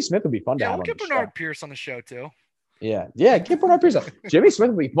 Well, Jimmy Smith would be fun to have. We'll get Bernard Pierce on the show too. Yeah. Get Bernard Pierce. Jimmy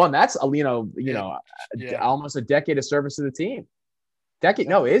Smith will be fun. That's almost a decade of service to the team.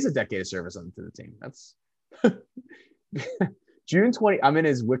 It is a decade of service to the team. That's June 20. I'm in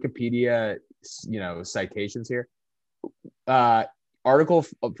his Wikipedia, citations here. Article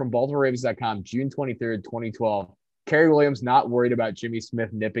from BaltimoreRavens.com, June 23rd, 2012. Kerry Williams not worried about Jimmy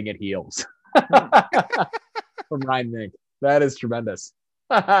Smith nipping at heels. From Ryan Mink. That is tremendous.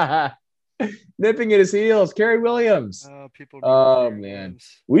 Nipping at his heels, Kerry Williams. Man,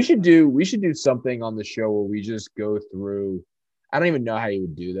 we should do something on the show where we just go through. I don't even know how you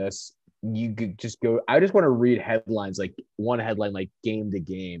would do this. You could just go. I just want to read headlines, like one headline, like game to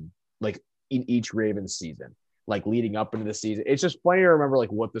game, like in each Ravens season, like leading up into the season. It's just funny to remember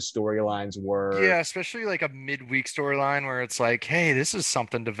like what the storylines were. Yeah, especially like a midweek storyline where it's like, hey, this is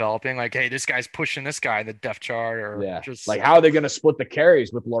something developing. Like, hey, this guy's pushing this guy in the depth chart, or just like how are they going to split the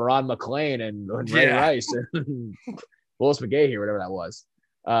carries with Laron McClain and Ray Rice and Willis McGahee or whatever that was.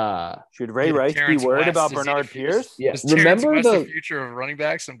 Should Ray Rice be worried about Bernard Pierce? Yeah, remember the future of running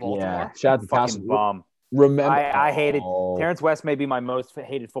backs in Baltimore? Yeah, shout out to fucking bomb. Remember, I hated Terrence West. May be my most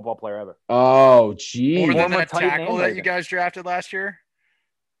hated football player ever. Oh, gee, more than that tackle that you guys drafted last year.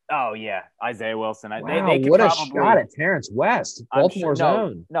 Oh yeah, Isaiah Wilson. Wow, what a shot at Terrence West, Baltimore's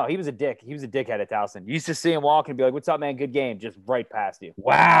own. No, he was a dick. He was a dickhead at Towson. You used to see him walk and be like, "What's up, man? Good game." Just right past you.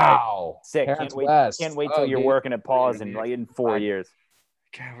 Wow, sick. Can't wait till you're working at Paws in 4 years.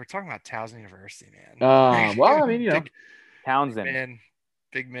 God, we're talking about Towson University, man. Well, I mean, Townsend.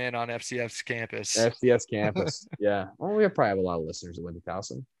 Big man on FCS campus. Yeah. Well, we probably have a lot of listeners that went to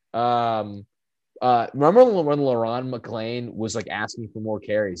Towson. Remember when Laron McClain was like asking for more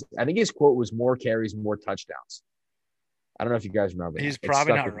carries? I think his quote was "more carries, more touchdowns." I don't know if you guys remember. He's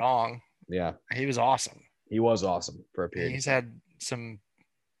probably not wrong. Yeah, he was awesome. He was awesome for a period. He's had some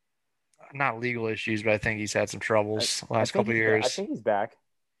not legal issues, but I think he's had some troubles last couple of years. I think he's back.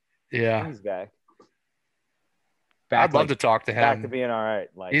 Yeah, he's back. I'd love to talk to him. Back to being all right.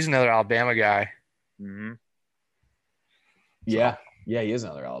 Like he's another Alabama guy. Mm-hmm. Yeah, he is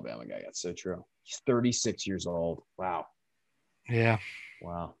another Alabama guy. That's so true. He's 36 years old. Wow. Yeah.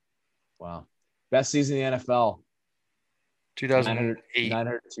 Wow. Best season in the NFL. 2008.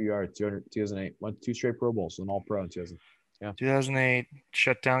 902 yards. 2008. Won 2 straight Pro Bowls. An All-Pro in 2000. Yeah. 2008.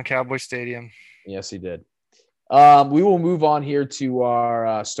 Shut down Cowboy Stadium. Yes, he did. We will move on here to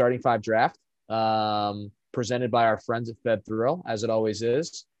our starting 5 draft. Presented by our friends at Fed Thrill, as it always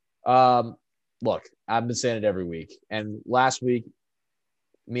is. Look, I've been saying it every week. And last week,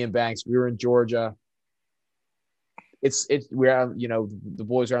 me and Banks, we were in Georgia. We're out, the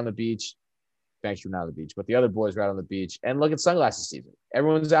boys are on the beach. Banks were not on the beach, but the other boys were out on the beach. And look, it's sunglasses season.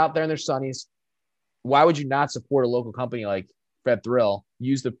 Everyone's out there in their sunnies. Why would you not support a local company like Fed Thrill?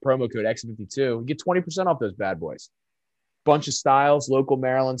 Use the promo code X52. You get 20% off those bad boys. Bunch of styles, local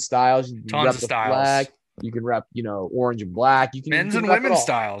Maryland styles. You can Tons of styles. Flag. You can rep, orange and black. You can men's and women's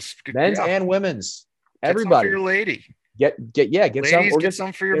styles. Men's and women's. Everybody. Get some for your lady. Get Ladies, some. Or get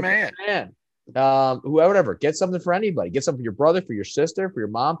some for your man. Whoever. Get something for anybody. Get something for your brother, for your sister, for your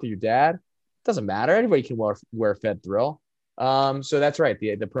mom, for your dad. Doesn't matter. Anybody can wear Fed Thrill. So that's right.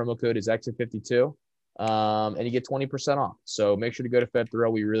 The promo code is X52. And you get 20% off. So make sure to go to Fed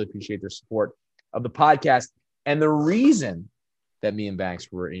Thrill. We really appreciate their support of the podcast. And the reason that me and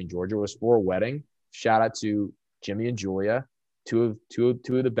Banks were in Georgia was for a wedding. Shout out to Jimmy and Julia, two of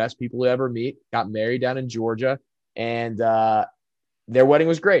the best people to ever meet. Got married down in Georgia, and their wedding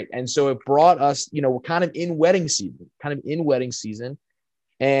was great. And so it brought us, we're kind of in wedding season,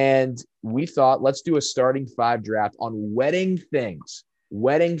 and we thought, let's do a starting 5 draft on wedding things.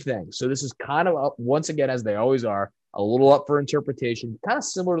 So this is kind of up, once again, as they always are, a little up for interpretation, kind of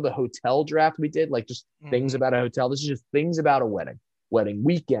similar to the hotel draft we did, like just things about a hotel. This is just things about a wedding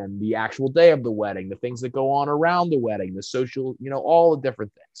weekend, the actual day of the wedding, the things that go on around the wedding, the social, all the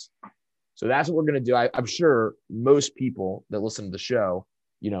different things. So that's what we're going to do. I'm sure most people that listen to the show,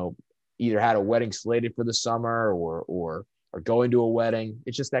 either had a wedding slated for the summer or are going to a wedding.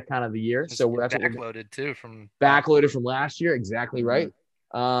 It's just that kind of the year. So that's backloaded from last year. Exactly right.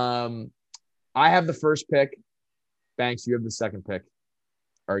 I have the first pick. Banks, you have the second pick.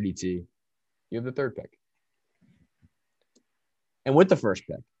 RDT, you have the third pick. And with the first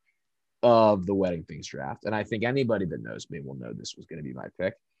pick of the Wedding Things draft, and I think anybody that knows me will know this was going to be my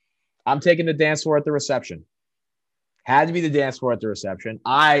pick, I'm taking the dance floor at the reception. Had to be the dance floor at the reception.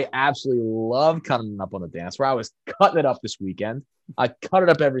 I absolutely love cutting it up on the dance floor. I was cutting it up this weekend. I cut it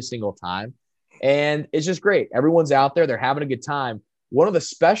up every single time. And it's just great. Everyone's out there. They're having a good time. One of the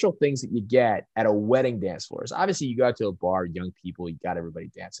special things that you get at a wedding dance floor is obviously you go out to a bar, young people, you got everybody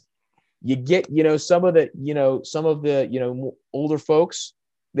dancing. You get, some of the older folks,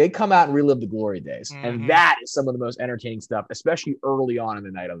 they come out and relive the glory days. Mm-hmm. And that is some of the most entertaining stuff, especially early on in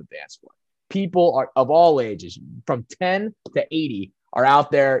the night on the dance floor. People are of all ages, from 10 to 80, are out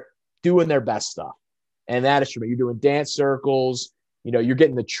there doing their best stuff. And that is true. You're doing dance circles. You're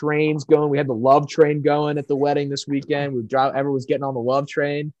getting the trains going. We had the love train going at the wedding this weekend. Everyone's getting on the love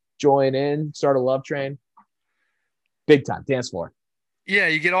train, join in, start a love train. Big time dance floor. Yeah,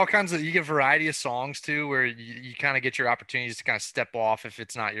 you get all kinds of, you get variety of songs too, where you kind of get your opportunities to kind of step off if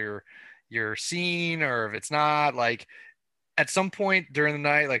it's not your scene, or if it's not, like, at some point during the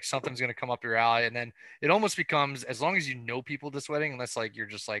night, like, something's going to come up your alley. And then it almost becomes, as long as you know people at this wedding, unless like you're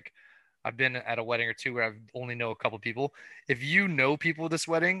just like, I've been at a wedding or two where I've only know a couple people. If you know people at this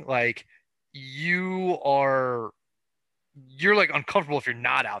wedding, like, you're like uncomfortable if you're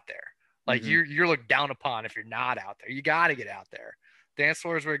not out there. Like, you're looked down upon if you're not out there. You got to get out there. Dance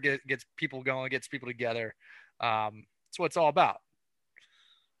floor is where it gets people going, gets people together. That's what it's all about.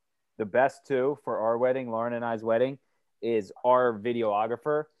 The best too for our wedding, Lauren and I's wedding, is our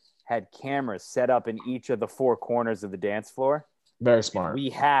videographer had cameras set up in each of the four corners of the dance floor. Very smart.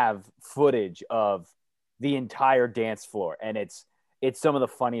 We have footage of the entire dance floor, and it's some of the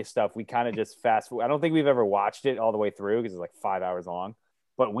funniest stuff. We kind of just fast forward. I don't think we've ever watched it all the way through because it's like 5 hours long,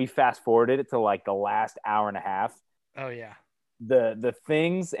 but we fast forwarded it to like the last hour and a half. Oh yeah. The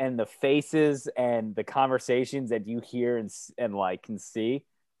things and the faces and the conversations that you hear and like can see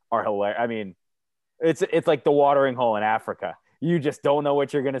are hilarious. I mean, it's like the watering hole in Africa. You just don't know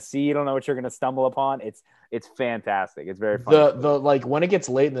what you're gonna see. You don't know what you're gonna stumble upon. It's fantastic. It's very fun. The like when it gets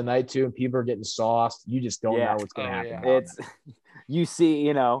late in the night too, and people are getting sauced, you just don't know what's gonna happen. Yeah. It's you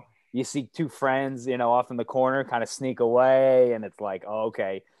see two friends, off in the corner, kind of sneak away, and it's like, oh,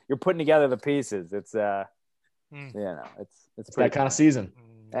 okay, you're putting together the pieces. It's it's that kind of season.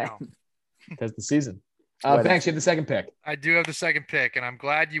 No. That's the season. Thanks. You have the second pick. I do have the second pick, and I'm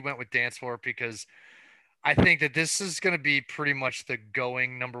glad you went with dance floor because I think that this is going to be pretty much the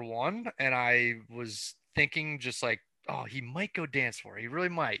going number one. And I was thinking just like, oh, he might go dance floor. He really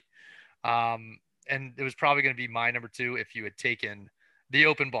might. And it was probably going to be my number two if you had taken the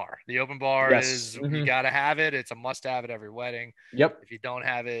open bar. The open bar is you got to have it. It's a must have at every wedding. Yep. If you don't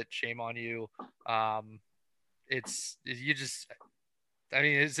have it, shame on you. It speaks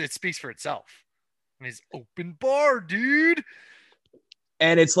for itself. I mean, it's open bar, dude.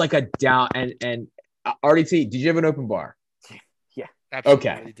 And it's like a down and RDT, did you have an open bar? Yeah.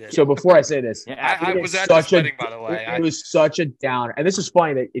 Absolutely. Okay. So before I say this, I was at this wedding, by the way. It was such a downer. And this is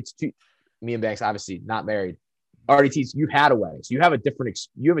funny that it's me and Banks, obviously not married. RDTs, you had a wedding. So you have a different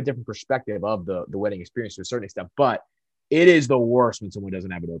perspective of the wedding experience to a certain extent, but it is the worst when someone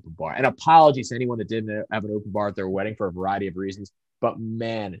doesn't have an open bar. And apologies to anyone that didn't have an open bar at their wedding for a variety of reasons, but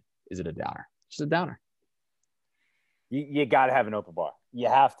man, is it a downer. Just a downer. You got to have an open bar. You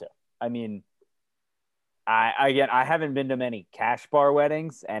have to. I mean, I haven't been to many cash bar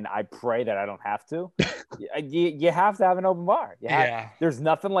weddings, and I pray that I don't have to. you have to have an open bar. There's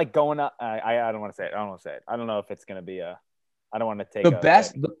nothing like going up. I don't want to say it. I don't know if it's going to be I don't want to take the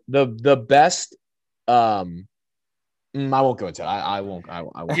best. The best. I won't go into it. I won't.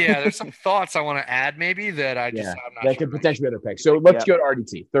 Yeah, there's some thoughts I want to add maybe that I'm not that could potentially be other picks. So let's go to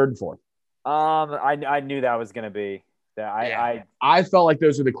RDT, third and fourth. I knew that was going to be that. I felt like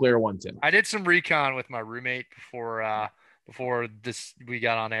those were the clear ones. Tim. I did some recon with my roommate before this we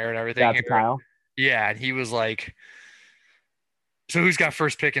got on air and everything. That's Kyle. Yeah, and he was like, so who's got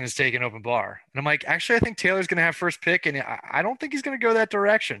first pick and is taking open bar? And I'm like, actually, I think Taylor's going to have first pick, and I don't think he's going to go that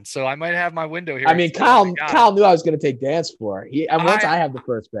direction. So I might have my window here. I mean, Kyle knew I was going to take dance floor. Once I have the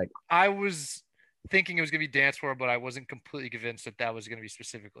first pick. I was thinking it was going to be dance floor, but I wasn't completely convinced that was going to be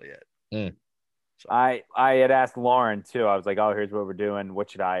specifically it. So I had asked Lauren too. I was like, oh, here's what we're doing. What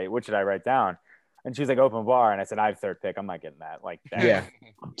should I write down? And she's like, open bar. And I said, I have third pick. I'm not getting that. Like that. Yeah.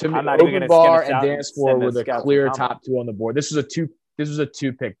 To me, I'm not open bar and dance floor were the clear top two on the board. This was a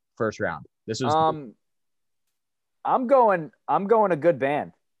two pick first round. This was I'm going a good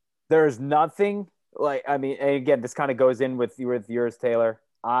band. There's nothing like, I mean, and again, this kind of goes in with yours, Taylor.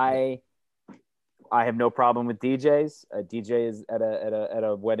 I have no problem with DJs. A DJ is at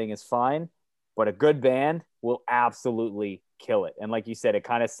a wedding is fine, but a good band will absolutely kill it. And like you said, it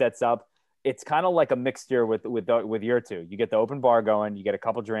kind of sets up. It's kind of like a mixture with your two. You get the open bar going, you get a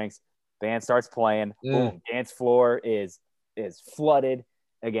couple drinks, band starts playing, boom, dance floor is flooded.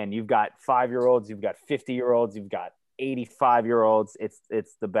 Again, you've got 5-year-olds, you've got 50-year-olds, you've got 85-year-olds. It's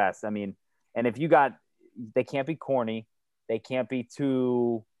the best. I mean, and if they can't be corny, they can't be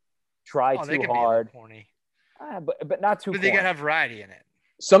too hard. Corny. But not too. But they gotta have variety in it.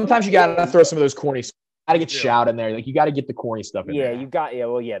 sometimes you got to throw some of those corny stuff. Got to get shout in there. Like you got to get the corny stuff in there. You got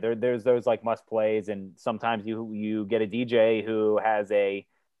there's those like must plays, and sometimes you get a DJ who has a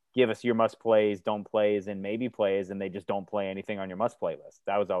give us your must plays, don't plays, and maybe plays, and they just don't play anything on your must play list.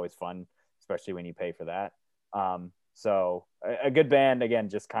 That was always fun, especially when you pay for that. So a good band, again,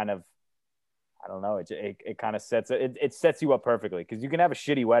 just kind of, I don't know, it kind of sets you up perfectly, because you can have a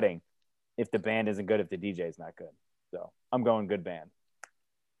shitty wedding if the band isn't good, if the DJ is not good. So I'm going good band.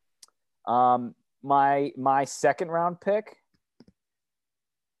 My second round pick,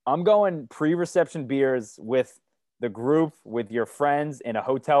 I'm going pre-reception beers with the group, with your friends in a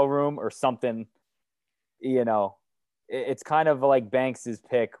hotel room or something. It's kind of like Banks's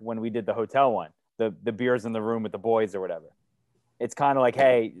pick when we did the hotel one, the beers in the room with the boys or whatever. It's kind of like,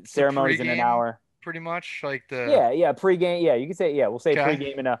 hey, ceremony's in an hour. Pretty much like the pregame. Yeah, you can say we'll say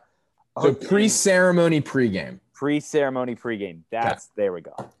pregame in a. So pre-ceremony pregame. Pre-ceremony pregame. There we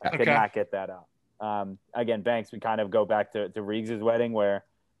go. I could not get that out. Again, Banks, we kind of go back to Reeves' wedding where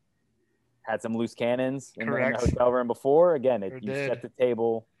had some loose cannons in the hotel room before. Again, set the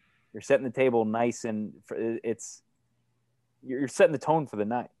table. You're setting the table nice, and you're setting the tone for the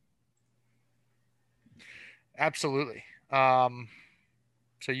night. Absolutely.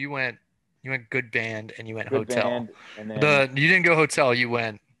 So you went good band and you went good hotel. Band, and then you didn't go hotel. You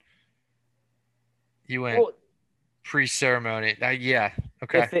went pre-ceremony. Yeah.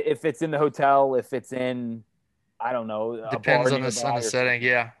 Okay. If it's in the hotel, if it's in, I don't know. Depends on the setting.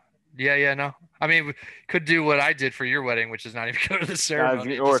 Yeah. No. I mean, we could do what I did for your wedding, which is not even go to the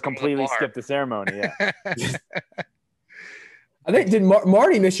ceremony, or completely skip the ceremony. Yeah. I think did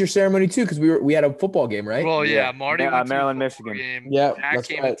Marty miss your ceremony too? Because we had a football game, right? Well, yeah. Marty went to Maryland, Michigan. Game. Yeah, Matt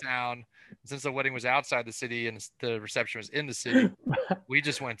came to town. Since the wedding was outside the city and the reception was in the city, we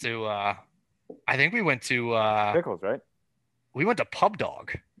just went to. I think we went to Pickles, right? We went to Pub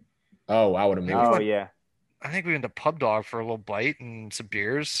Dog. Oh, wow, what amazing! Yeah. I think we went to Pub Dog for a little bite and some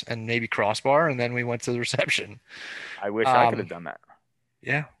beers and maybe Crossbar, and then we went to the reception. I wish I could have done that.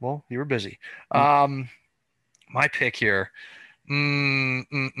 Yeah, well, you were busy. My pick here. One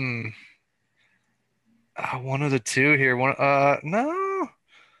of the two here. No,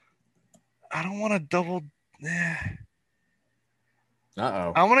 I don't want to double.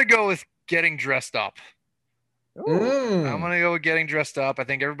 I'm gonna go with getting dressed up. I'm gonna go with getting dressed up. I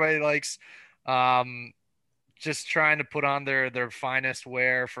think everybody likes just trying to put on their finest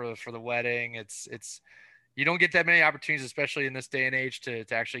wear for the wedding. It's you don't get that many opportunities, especially in this day and age, to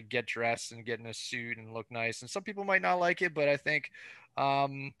actually get dressed and get in a suit and look nice. And some people might not like it, but I think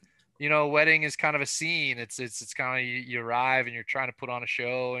wedding is kind of a scene. It's kind of you arrive and you're trying to put on a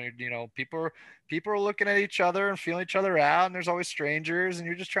show, and people are looking at each other and feeling each other out, and there's always strangers, and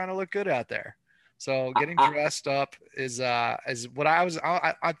you're just trying to look good out there. So getting dressed up is what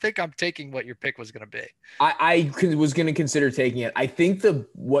I think I'm taking what your pick was going to be. I was going to consider taking it. I think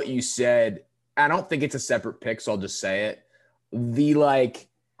what you said, I don't think it's a separate pick, so I'll just say it.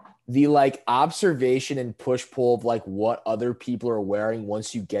 The observation and push pull of like what other people are wearing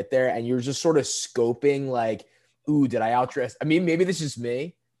once you get there, and you're just sort of scoping like, ooh, did I outdress? I mean, maybe this is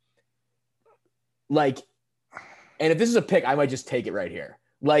me. Like, and if this is a pick, I might just take it right here.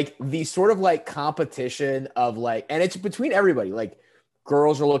 Like the sort of like competition of like, and it's between everybody. Like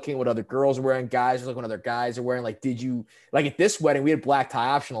girls are looking at what other girls are wearing, guys are looking at what other guys are wearing. Like, did you like at this wedding, we had black tie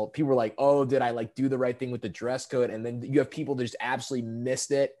optional. People were like, oh, did I like do the right thing with the dress code? And then you have people that just absolutely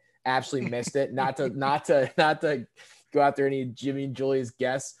missed it. Not to go out there any Jimmy and Julia's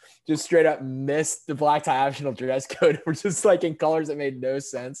guests, just straight up missed the black tie optional dress code. We're just like in colors that made no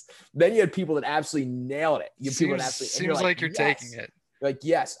sense. Then you had people that absolutely nailed it. Seems like you're taking it. Like,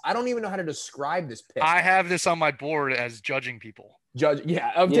 yes, I don't even know how to describe this pick. I have this on my board as judging people. I'm taking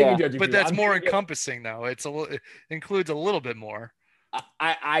judging people. But that's more encompassing, though. It includes a little bit more.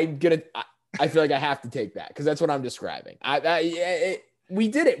 I feel like I have to take that because that's what I'm describing. We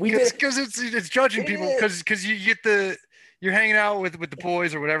did it. Because it's judging people because you get you're hanging out with the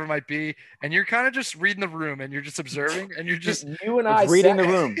boys or whatever it might be, and you're kind of just reading the room and you're just observing and you're just you and I reading the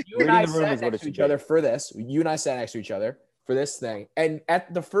room. You and I sat next to each other for this. You and I sat next to each other for this thing. And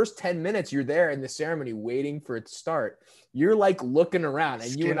at the first 10 minutes you're there in the ceremony waiting for it to start, you're like looking around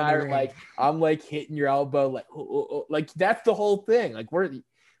and you and I are like, I'm like hitting your elbow, like, like that's the whole thing. Like we're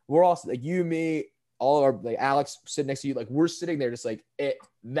all like you, me, all our like Alex sitting next to you. Like we're sitting there just like I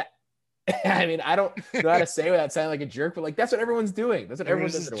mean, I don't know how to say without sounding like a jerk, but like that's what everyone's doing. That's what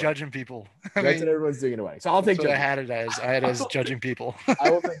everyone's doing. Judging people. That's what everyone's doing in a wedding. So I'll take judging. I had it as judging people.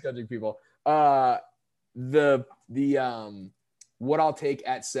 I will take judging people. The what I'll take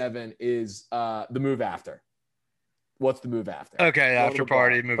at 7 is the move after. What's the move after? Okay, after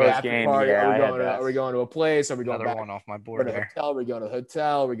party, move Post after. game. Party, Yeah, are we going to a place? Are we going Another back? one off my We're board to the there. hotel. We're going to the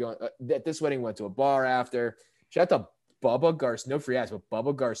hotel. We're going at this wedding. Went to a bar after. Shout out to Bubba Garcia. No free ads, but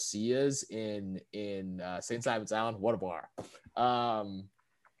Bubba Garcia's in St. Simon's Island. What a bar.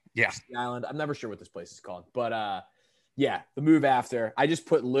 Yeah. Island. I'm never sure what this place is called, but yeah, the move after. I just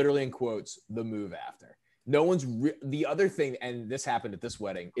put literally in quotes the move after. No one's the other thing, and this happened at this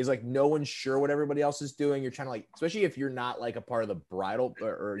wedding, is like no one's sure what everybody else is doing. You're trying to like, especially if you're not like a part of the bridal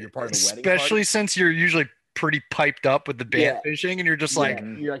or you're part of the wedding Especially party. since you're usually pretty piped up with the band fishing, and you're just like,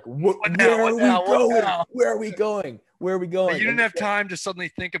 where are we going? Where are we going? Where are we going? But you didn't have time to suddenly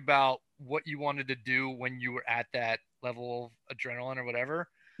think about what you wanted to do when you were at that level of adrenaline or whatever.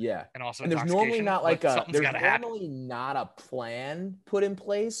 Yeah. And also, and there's normally not like not a plan put in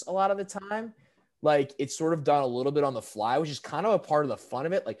place a lot of the time. Like it's sort of done a little bit on the fly, which is kind of a part of the fun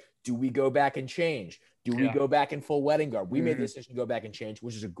of it. Like, do we go back and change? Do we go back in full wedding garb? We made the decision to go back and change,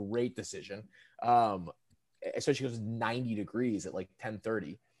 which is a great decision. Especially because it's 90 degrees at like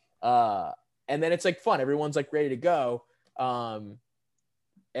 10:30. And then it's like fun. Everyone's like ready to go. And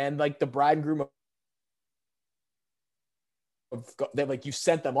like the bride and groom that like you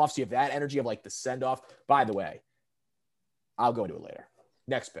sent them off. So you have that energy of like the send off. By the way, I'll go into it later.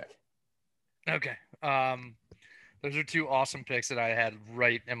 Next pick. Okay. Those are two awesome picks that I had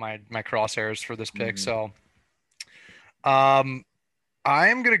right in my crosshairs for this pick. So I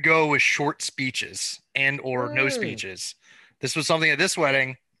am going to go with short speeches or no speeches. This was something at this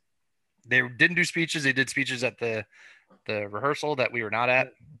wedding. They didn't do speeches. They did speeches at the rehearsal that we were not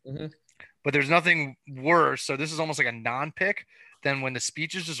at. But there's nothing worse. So this is almost like a non-pick than when the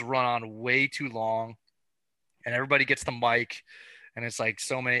speeches just run on way too long and everybody gets the mic and it's like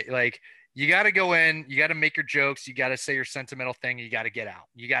so many, like you got to go in, you got to make your jokes. You got to say your sentimental thing. You got to get out.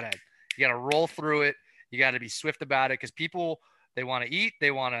 You got to roll through it. You got to be swift about it. Cause people, they want to eat. They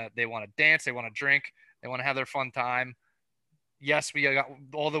want to dance. They want to drink. They want to have their fun time. Yes, we got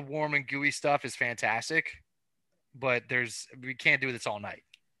all the warm and gooey stuff is fantastic, but we can't do this all night.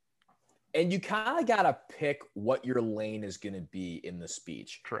 And you kind of got to pick what your lane is going to be in the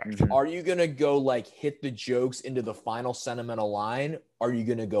speech. Correct. Are you going to go like hit the jokes into the final sentimental line? Are you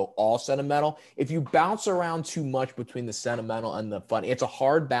going to go all sentimental? If you bounce around too much between the sentimental and the funny, it's a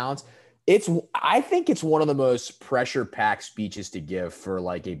hard balance. I think it's one of the most pressure-packed speeches to give for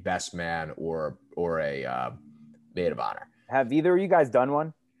like a best man or a maid of honor. Have either of you guys done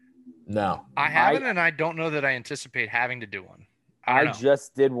one? No. I haven't, and I don't know that I anticipate having to do one. I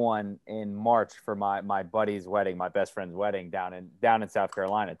just did one in March for my buddy's wedding, my best friend's wedding down in South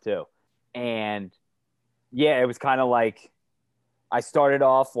Carolina too. And yeah, it was kind of like I started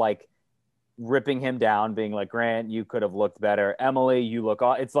off like ripping him down, being like, Grant, you could have looked better. Emily, you look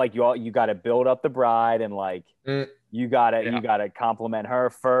all, it's like you got to build up the bride and like you got to compliment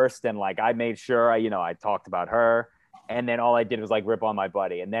her first. And like I made sure I talked about her, and then all I did was like rip on my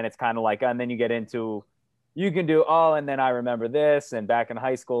buddy. And then it's kind of like, and then you get into, you can do, and then I remember this, and back in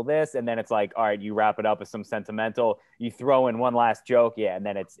high school this, and then it's like, all right, you wrap it up with some sentimental, you throw in one last joke, and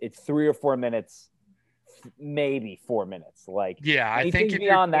then it's 3 or 4 minutes, maybe 4 minutes. Like, I think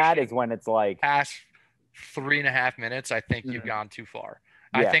beyond that is when it's like past 3.5 minutes. I think you've gone too far.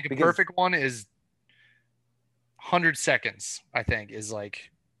 I think a perfect one is 100 seconds. I think is like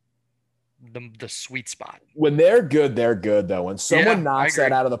the sweet spot. When they're good though. When someone knocks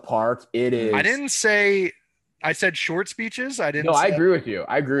that out of the park, it is. I didn't say. I said short speeches. I didn't. No, I agree with you.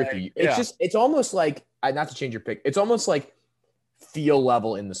 It's it's almost like, not to change your pick. It's almost like feel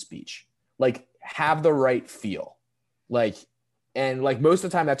level in the speech. Like have the right feel. Like, and like most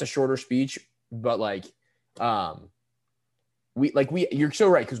of the time that's a shorter speech, but like, you're so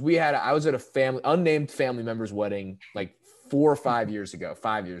right. Cause I was at a unnamed family member's wedding, like 4 or 5 years ago.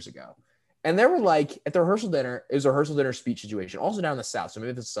 And they were like at the rehearsal dinner, it was a rehearsal dinner speech situation, also down in the South. So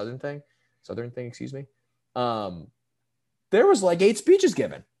maybe it's a Southern thing, excuse me. There was like 8 speeches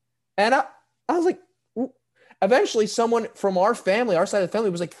given. And I was like, eventually someone from our family, our side of the family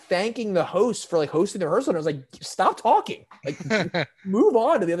was like thanking the host for like hosting the rehearsal. And I was like, stop talking, like move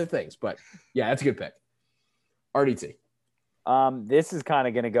on to the other things. But yeah, that's a good pick. RDT. This is kind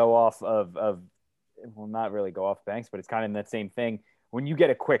of going to go off of, well, not really go off Banks, but it's kind of in that same thing. When you get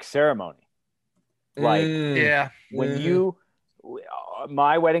a quick ceremony, like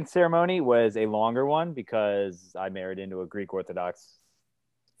my wedding ceremony was a longer one because I married into a Greek Orthodox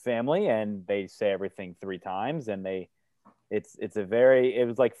family and they say everything 3 times and it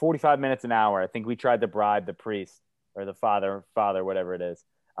was like 45 minutes an hour. I think we tried to bribe the priest or the father, whatever it is.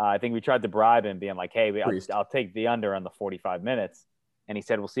 I think we tried to bribe him being like, hey, I'll take the under on the 45 minutes. And he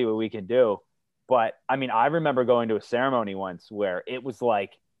said, we'll see what we can do. But I mean, I remember going to a ceremony once where it was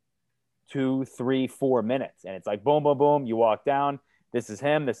like 2, 3, 4 minutes. And it's like, boom, boom, boom. You walk down. This is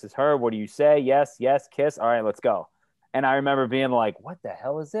him. This is her. What do you say? Yes, yes, kiss. All right, let's go. And I remember being like, what the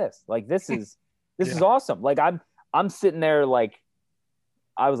hell is this? Like, this is awesome. Like, I'm sitting there like,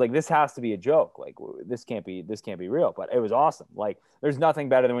 I was like, this has to be a joke. Like, this can't be real. But it was awesome. Like, there's nothing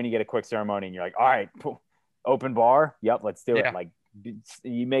better than when you get a quick ceremony and you're like, all right, open bar. Yep, let's do it. Like,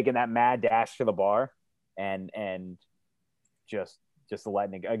 you making that mad dash to the bar, and just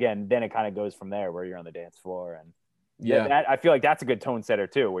letting it again. Then it kind of goes from there where you're on the dance floor, and I feel like that's a good tone setter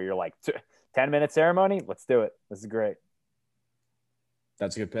too. Where you're like, 10-minute ceremony, let's do it. This is great.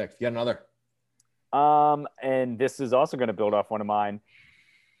 That's a good pick. You got another. And this is also going to build off one of mine.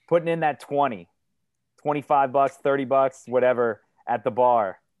 Putting in that $20, $25, $30, whatever at the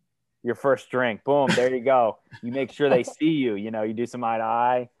bar. Your first drink, boom, there you go. You make sure they see you. You know, you do some eye to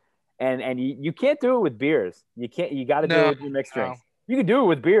eye, and you can't do it with beers. You can't. You got to do it with your mixed drinks. You can do it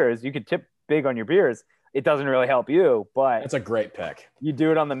with beers. You could tip big on your beers. It doesn't really help you, but that's a great pick. You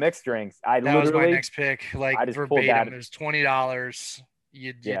do it on the mixed drinks. That was my next pick. Like verbatim, it was $20.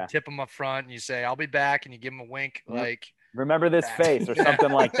 You tip them up front, and you say, "I'll be back," and you give them a wink, like remember this face or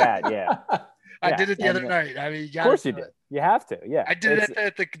something like that. Yeah. I did it the other night. I mean, of course you did. You have to. Yeah. I did it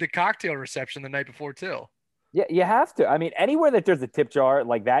at the cocktail reception the night before too. Yeah, you have to. I mean, anywhere that there's a tip jar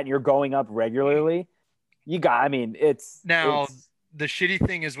like that and you're going up regularly, the shitty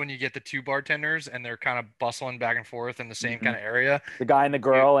thing is when you get the two bartenders and they're kind of bustling back and forth in the same kind of area. The guy and the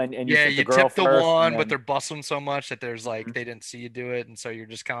girl, and you tip the one, but they're bustling so much that there's like they didn't see you do it, and so you're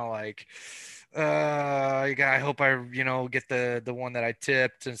just kind of like, I hope I get the one that I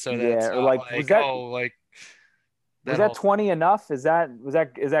tipped, and so that's was that 20 enough? Is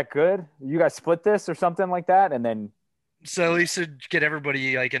that good? You guys split this or something like that, and then so at least to get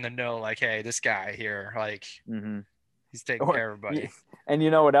everybody like in the know, like, hey, this guy here, like. He's taking care of everybody. And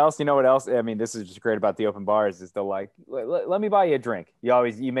you know what else? I mean, this is just great about the open bars is they're like, let me buy you a drink.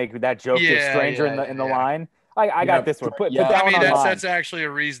 You make that joke to a stranger in the line. I got this one. Put that one on that's actually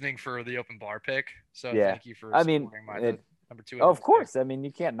a reasoning for the open bar pick. So thank you for supporting my number 2. Of course. I mean,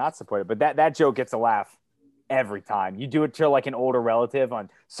 you can't not support it. But that joke gets a laugh every time. You do it to like an older relative on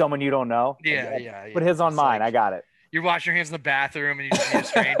someone you don't know. Yeah. Put his on mine. I got it. You're washing your hands in the bathroom and you just see a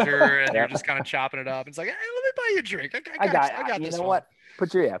stranger and you're just kind of chopping it up. It's like, hey, let me buy you a drink. I got this. You know what?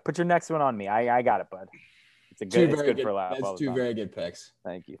 Put your next one on me. I got it, bud. It's good for a laugh. That's two very good picks.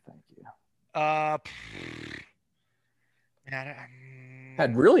 Thank you. Had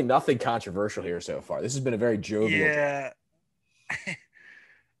really nothing controversial here so far. This has been a very jovial. Yeah.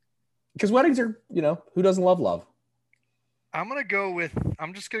 Because weddings are, who doesn't love love? I'm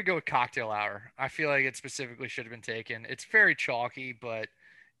just gonna go with cocktail hour. I feel like it specifically should have been taken. It's very chalky, but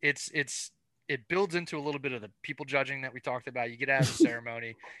it builds into a little bit of the people judging that we talked about. You get out of the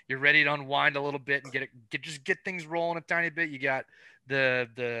ceremony, you're ready to unwind a little bit and get things rolling a tiny bit. You got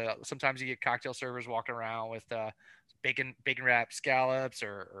the sometimes you get cocktail servers walking around with bacon wrapped scallops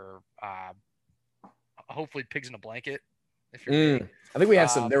or hopefully pigs in a blanket. If you're I think we had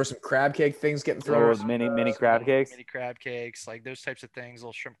there were some crab cake things getting thrown. Mini crab cakes. Mini crab cakes, like those types of things,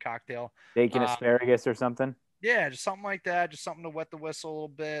 little shrimp cocktail. Bacon asparagus or something. Yeah, just something like that. Just something to wet the whistle a little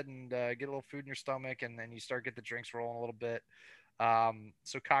bit and get a little food in your stomach, and then you start get the drinks rolling a little bit.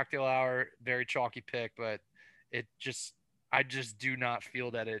 So cocktail hour, very chalky pick, but I just do not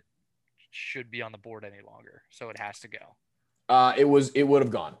feel that it should be on the board any longer. So it has to go. It would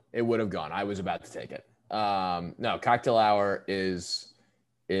have gone. It would have gone. I was about to take it. No, cocktail hour is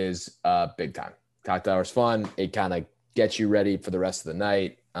big time. Cocktail hour is fun. It kind of gets you ready for the rest of the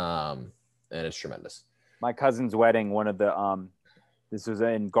night. And it's tremendous. My cousin's wedding, one of the this was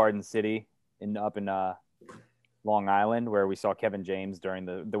in Garden City up in Long Island, where we saw Kevin James during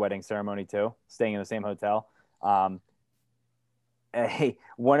the wedding ceremony too, staying in the same hotel. One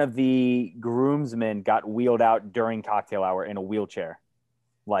of the groomsmen got wheeled out during cocktail hour in a wheelchair.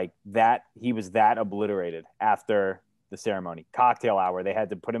 Like that, he was that obliterated after the ceremony. Cocktail hour, they had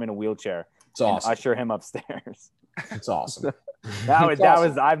to put him in a wheelchair and usher him upstairs. It's awesome. That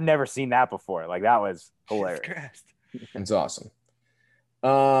was I've never seen that before. Like that was hilarious. It's awesome.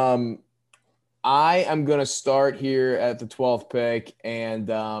 I am gonna start here at the 12th pick, and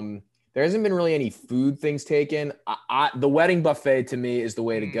there hasn't been really any food things taken. The wedding buffet to me is the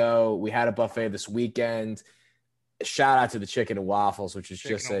way to go. We had a buffet this weekend. Shout out to the chicken and waffles, which is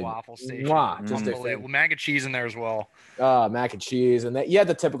just a waffle station. Just unbelievable. Mac and cheese in there as well. Mac and cheese, and that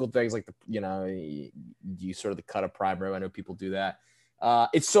the typical things like you sort of the cut of prime rib. I know people do that.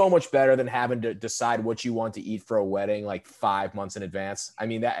 It's so much better than having to decide what you want to eat for a wedding like 5 months in advance. I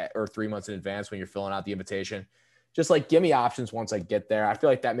mean that, or 3 months in advance when you're filling out the invitation. Just like give me options once I get there. I feel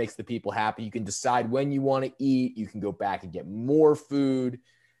like that makes the people happy. You can decide when you want to eat. You can go back and get more food.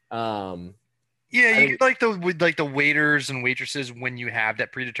 Yeah, you get like the waiters and waitresses when you have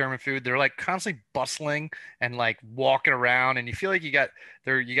that predetermined food. They're like constantly bustling and like walking around, and you feel like you got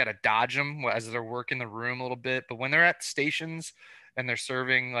to dodge them as they're working the room a little bit. But when they're at stations and they're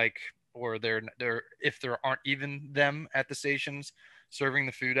serving like, or they're if there aren't even them at the stations serving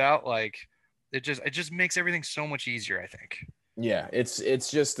the food out, like it just makes everything so much easier, I think. Yeah, it's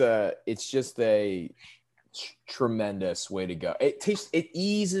just a tremendous way to go. It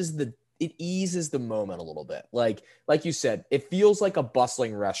eases the moment a little bit. Like you said, it feels like a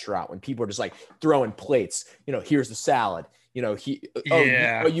bustling restaurant when people are just like throwing plates. Here's the salad. Yeah.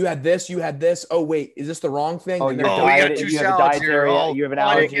 You had this, you had this. Oh wait, is this the wrong thing? Oh, And you're they're we got diet, two you have a salads here. dietary, Oh, you have an why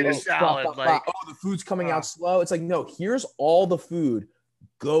allergy. did you get a salad? Like, the food's coming out slow. It's like, no, here's all the food.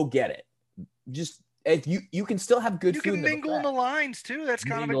 Go get it. Just if you can still have good you food. can mingle in the lines too. That's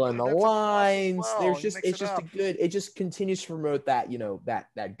kind Mingle of in a the that's a plus as lines. well. There's You just mix it's it just up. it just continues to promote that,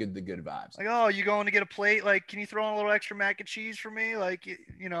 that the good vibes. Like, oh, you going to get a plate? Like, can you throw in a little extra mac and cheese for me? Like,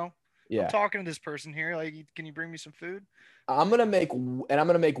 I'm talking to this person here. Like, can you bring me some food? I'm gonna make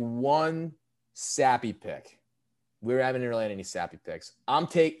one sappy pick. We haven't really had any sappy picks. I'm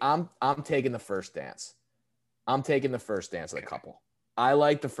taking the first dance. I'm taking the first dance of the couple. I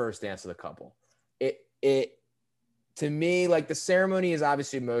like the first dance of the couple. It to me, like, the ceremony is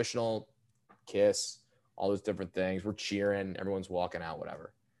obviously emotional, kiss, all those different things. We're cheering, everyone's walking out,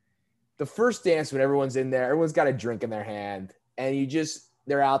 whatever. The first dance, when everyone's in there, everyone's got a drink in their hand, and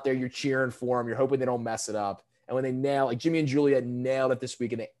they're out there, you're cheering for them, you're hoping they don't mess it up. And when they like Jimmy and Juliet nailed it this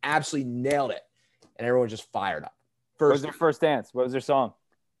week, and they absolutely nailed it, and everyone's just fired up. What was their first dance? What was their song?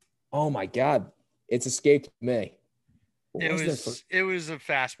 Oh my God, it's escaped me. It was a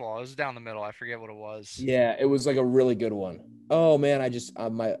fastball. It was down the middle. I forget what it was. Yeah, it was like a really good one. Oh man, I'm just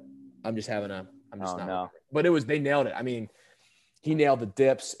not. No. But they nailed it. I mean, he nailed the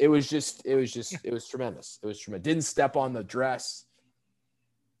dips. It was tremendous. It was tremendous. Didn't step on the dress.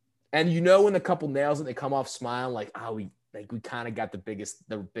 And when the couple nails it, they come off smiling like, we kind of got the biggest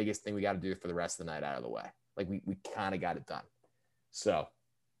thing we got to do for the rest of the night out of the way. Like we kind of got it done. So,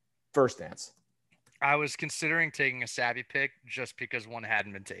 first dance. I was considering taking a savvy pick just because one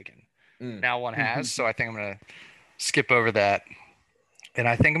hadn't been taken. Now one has, so I think I'm going to skip over that. And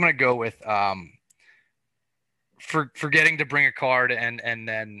I think I'm going to go with forgetting to bring a card and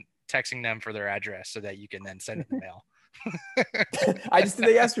then texting them for their address so that you can then send it in the mail. I just did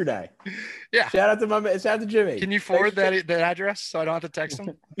that yesterday. Yeah. Shout out to Jimmy. Can you forward that address so I don't have to text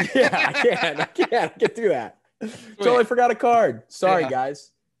them? Yeah, I can't do that. Totally forgot a card. Sorry,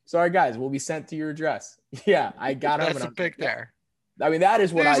 guys. We'll be sent to your address. Yeah, I got home. That's a pick there. I mean, that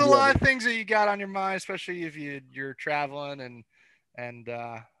is what I do. There's a lot of things that you got on your mind, especially if you're traveling and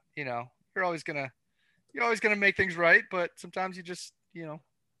you're always gonna make things right, but sometimes you just it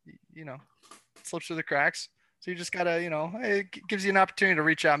slips through the cracks. So you just gotta, it gives you an opportunity to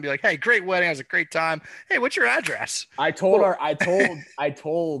reach out and be like, "Hey, great wedding, it was a great time. Hey, what's your address?" I told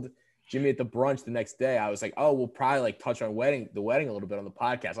Jimmy at the brunch the next day. I was like, "Oh, we'll probably like touch on the wedding a little bit on the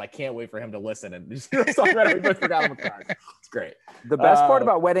podcast. I can't wait for him to listen and just talk about it. We both forgot him a card. It's great." The best part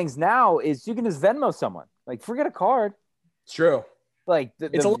about weddings now is you can just Venmo someone. Like, forget a card. It's true. Like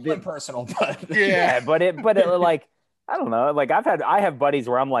it's a little bit personal, but yeah, but it like, I don't know. Like I have buddies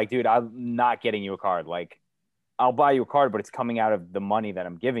where I'm like, dude, I'm not getting you a card. Like, I'll buy you a card, but it's coming out of the money that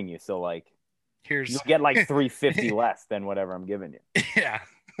I'm giving you. So like, you'll get like $350 less than whatever I'm giving you. Yeah.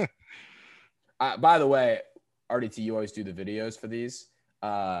 By the way, RDT, you always do the videos for these.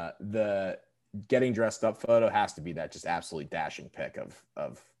 The getting dressed up photo has to be that just absolutely dashing pic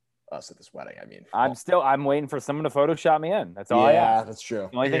of us at this wedding. I mean, I'm waiting for someone to Photoshop me in. That's all I ask. Yeah, that's true.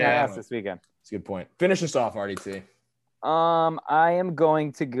 The only thing I asked this weekend. That's a good point. Finish us off, RDT. I am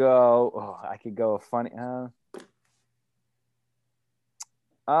going to go. I could go funny.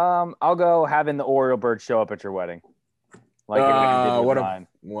 I'll go having the Oriole bird show up at your wedding. Like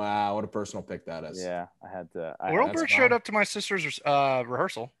what a personal pick that is. Yeah, I had to. Oriole bird showed up to my sister's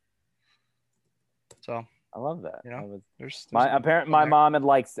rehearsal. So I love that. My mom had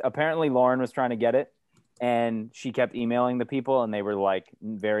apparently Lauren was trying to get it, and she kept emailing the people, and they were like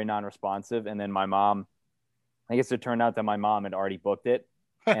very non-responsive. And then my mom, I guess it turned out that my mom had already booked it,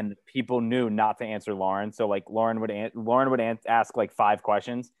 and people knew not to answer Lauren. So like Lauren would ask like 5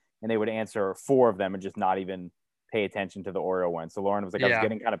 questions, and they would answer 4 of them and just not even pay attention to the Oriole one. So Lauren was like, I was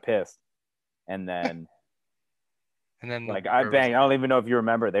getting kind of pissed, and then And then Like I don't even know if you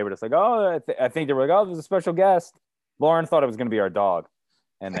remember. They were just like, oh, I think they were like, oh, there's a special guest. Lauren thought it was going to be our dog,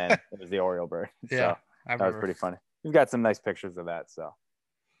 and then it was the Oriole bird. Yeah, So I that was pretty funny. We've got some nice pictures of that. So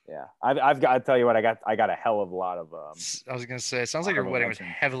yeah, I've got to tell you what, I got a hell of a lot of. I was gonna say, it sounds like your wedding was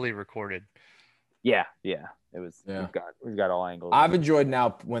heavily recorded. Yeah, it was. Yeah. We've got all angles. I've enjoyed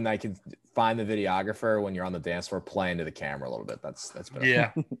now when I can find the videographer when you're on the dance floor playing to the camera a little bit. That's better.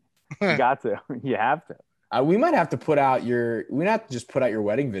 Yeah, you got to. You have to. We might have to put out your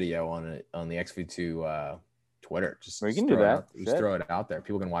wedding video on the XV2 Twitter. We can do that. Just throw it out there.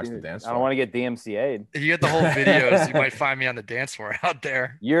 People can watch the dance floor. I don't want to get DMCA'd. If you get the whole videos, you might find me on the dance floor out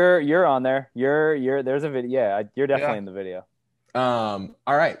there. You're on there. There's a video. Yeah, you're definitely in the video. All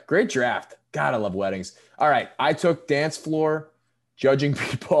right, great draft. God, I love weddings. All right, I took dance floor, judging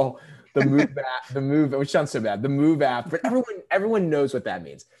people, the move, which sounds so bad. The move after, but everyone knows what that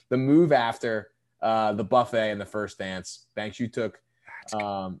means. The move after the buffet and the first dance. Banks, you took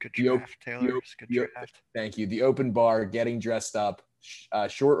good draft, Taylor. Good draft. Thank you. The open bar, getting dressed up,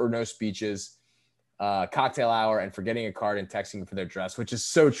 short or no speeches, cocktail hour, and forgetting a card and texting for their dress, which is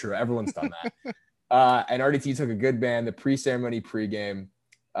so true. Everyone's done that. And RDT took a good band, the pre-ceremony, pre-game,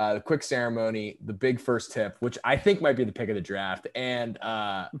 the quick ceremony, the big first tip, which I think might be the pick of the draft, and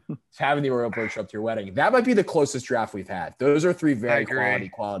having the Oriole bird show up to your wedding. That might be the closest draft we've had. Those are three very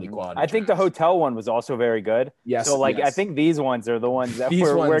quality. I think the hotel one was also very good. Yes. So I think these ones are the ones that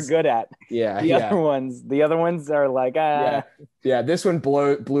we're good at. Yeah. The other ones are like, Yeah. This one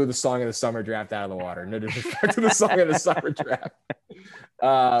blew the song of the summer draft out of the water. No disrespect to the song of the summer draft.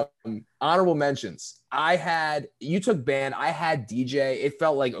 Honorable mentions. You took band. I had DJ. It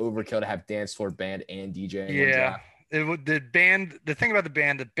felt like overkill to have dance floor, band, and DJ. The thing about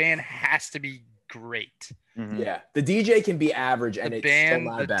the band has to be great. Mm-hmm. Yeah, the DJ can be average, and it's still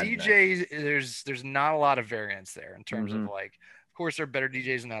not a bad DJs. There's not a lot of variance there in terms of like, of course, there are better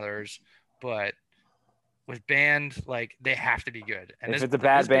DJs than others, but with band, like they have to be good. And if it's a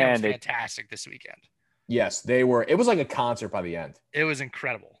bad band, was fantastic this weekend. Yes, they were. It was like a concert by the end. It was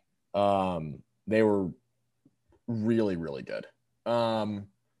incredible. They were really, really good.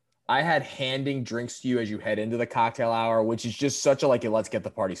 I had handing drinks to you as you head into the cocktail hour, which is just such a let's get the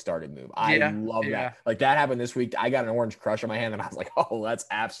party started move. I love that. Like that happened this week. I got an orange crush on my hand and I was like, oh, let's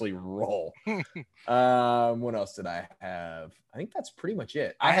absolutely roll. What else did I have? I think that's pretty much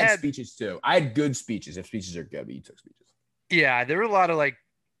it. I had speeches too. I had good speeches. If speeches are good, but you took speeches. Yeah, there were a lot of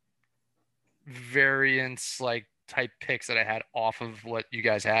variants, type picks that I had off of what you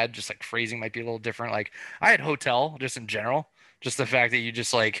guys had. Just phrasing might be a little different. I had hotel just in general. Just the fact that you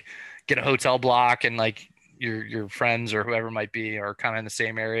just get a hotel block and your friends or whoever might be are kind of in the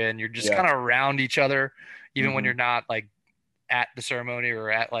same area and you're just kind of around each other, even when you're not at the ceremony or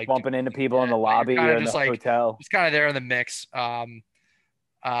at bumping into people in the lobby or in the hotel. Just kind of there in the mix. The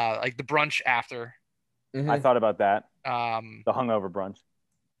brunch after. I thought about that. The hungover brunch.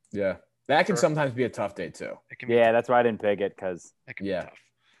 Yeah. That can sometimes be a tough day too. That's why I didn't pick it because it can be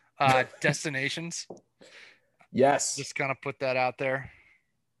tough. Destinations. Yes. Just kind of put that out there.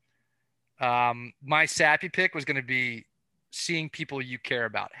 My sappy pick was going to be seeing people you care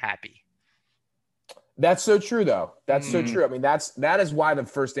about happy. That's so true, though. That's so true. I mean, that is why the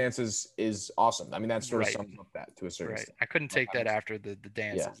first dance is awesome. I mean, that sort of sums up that to a certain extent. I couldn't take that after the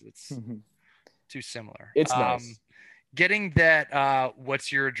dances. Yeah. It's too similar. It's nice. Getting that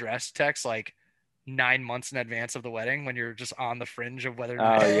what's your address text 9 months in advance of the wedding when you're just on the fringe of whether or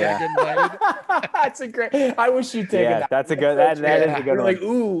not you get invited. That's a great. I wish you'd taken that. That's a good. That is a good one.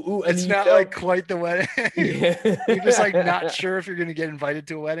 Ooh, it's not quite the wedding. You're just not sure if you're gonna get invited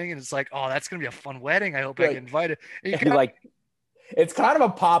to a wedding, and it's oh, that's gonna be a fun wedding. I hope I get invited. And it's kind of a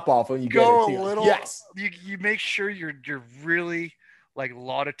pop off when you go a little. Yes, you make sure you're really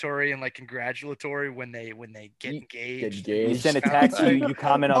laudatory and congratulatory when they get engaged. You send a text, you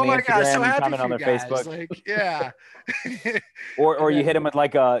comment on the Instagram, you comment on their Facebook. or you hit them with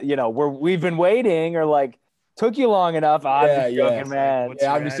we've been waiting or took you long enough. I'm just joking, man.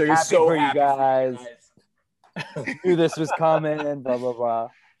 I'm just happy for you guys. Knew this was coming, blah blah blah.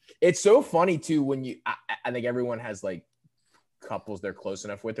 It's so funny too when I think everyone has couples they're close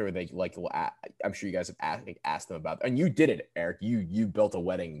enough with, or they I'm sure you guys have asked them about, and you did it, Eric. You built a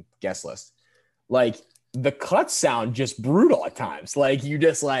wedding guest list. The cuts sound just brutal at times. You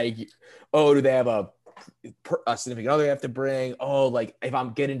just oh, do they have a significant other they have to bring? Oh, if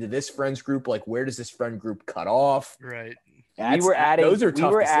I'm getting to this friends group, where does this friend group cut off? Right. We were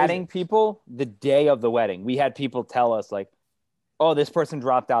adding people the day of the wedding. We had people tell us oh, this person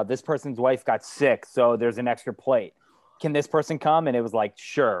dropped out. This person's wife got sick, so there's an extra plate. Can this person come? And it was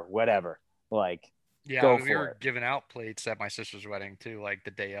sure, whatever. Yeah, Go we for were it. giving out plates at my sister's wedding too, like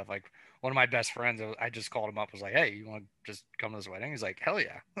the day of. Like one of my best friends, I just called him up, was like, "Hey, you want to just come to this wedding?" He's like, "Hell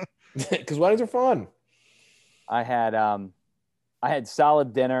yeah!" Because weddings are fun. I had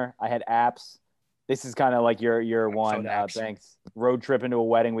solid dinner. I had apps. This is kind of like your one. apps. Thanks. Road trip into a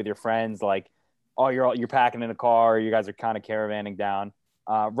wedding with your friends. Like, oh, you're packing in a car. You guys are kind of caravanning down.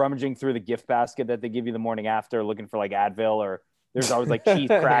 Rummaging through the gift basket that they give you the morning after, looking for like Advil, or there's always like cheese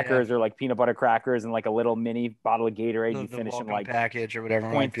crackers or like peanut butter crackers and like a little mini bottle of Gatorade. You The finish in welcome like package or whatever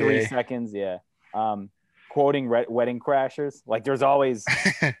it zero might point 0.3 be. seconds. Yeah. Quoting wedding crashers. Like there's always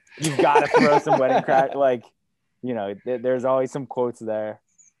you've got to throw some wedding crash. Like there's always some quotes there.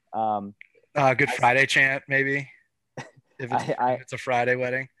 Good Friday chant maybe. If it's a Friday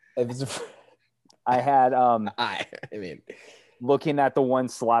wedding. If it's a, I had I mean, looking at the one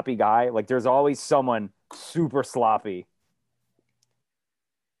sloppy guy. Like there's always someone super sloppy.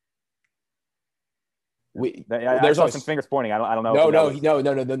 I there's saw always some fingers pointing. I don't know. no,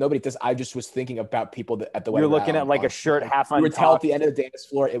 nobody does. I just was thinking about people that at the wedding. You're looking at like a shirt half untucked. You would tell at the end of the dance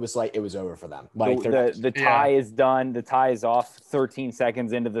floor, it was over for them. Like the tie is done. The tie is off 13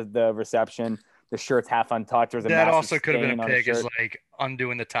 seconds into the reception. The shirt's half untucked. There's a that massive also could have been a pick. Is shirt. like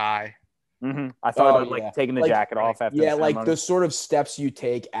undoing the tie. Mm-hmm. I thought about taking the jacket off after. Yeah, like the sort of steps you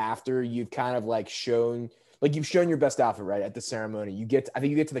take after you've kind of like you've shown your best outfit, right, at the ceremony. I think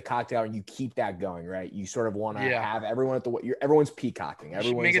you get to the cocktail and you keep that going, right? You sort of want to have everyone everyone's peacocking.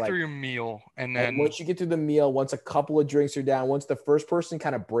 Everyone's make it through your meal, and then once you get through the meal, once a couple of drinks are down, once the first person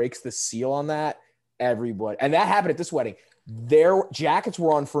kind of breaks the seal on that, everybody, and that happened at this wedding. Their jackets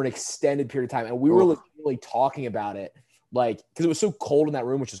were on for an extended period of time, and we were legitimately talking about it, like because it was so cold in that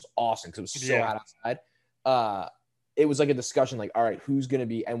room, which is awesome because it was so hot outside. It was like a discussion, like, all right, who's going to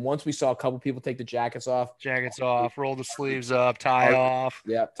be? And once we saw a couple people take the jackets off, roll the sleeves up, tie off,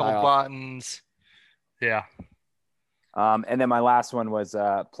 couple buttons. Yeah. And then my last one was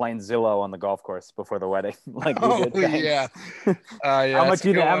playing Zillow on the golf course before the wedding. Like we did. Yeah. How much do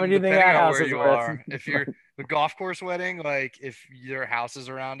you think that house is worth? If you're the golf course wedding, like if your house is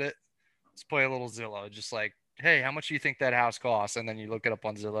around it, let's play a little Zillow. Just like, hey, how much do you think that house costs? And then you look it up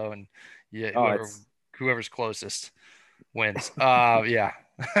on Zillow, and whoever's closest wins. Yeah.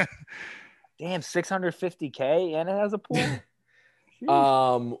 Damn, $650K and it has a pool.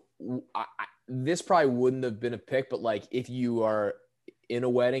 This probably wouldn't have been a pick, but like if you are in a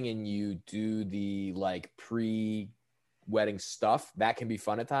wedding and you do the like pre-wedding stuff, that can be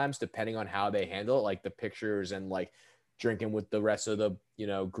fun at times, depending on how they handle it, like the pictures and like drinking with the rest of the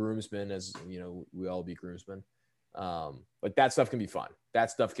groomsmen, as we all be groomsmen. But that stuff can be fun. That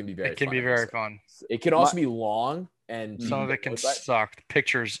stuff can be very. It can fun, be very fun. It can also be long, and some of it can suck. The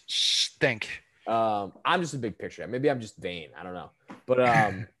pictures stink. I'm just a big picture. Maybe I'm just vain. I don't know,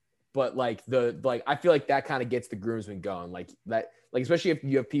 but but like I feel like that kind of gets the groomsmen going. Like that, like especially if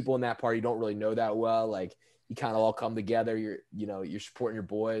you have people in that party you don't really know that well. Like you kind of all come together. You're supporting your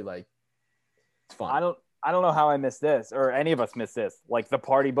boy. Like it's fun. I don't know how I missed this, or any of us missed this. Like the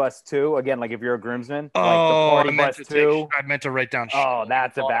party bus too. Again, like if you're a groomsman, like the party bus too. I meant to write down. Oh,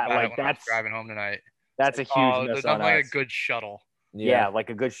 that's a bad. Like that's driving home tonight. That's a huge miss on like us. a good shuttle. Yeah,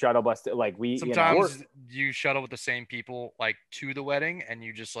 like a good shuttle bus. Like sometimes you shuttle with the same people like to the wedding, and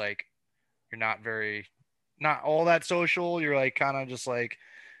you just like you're not all that social. You're like kind of just like,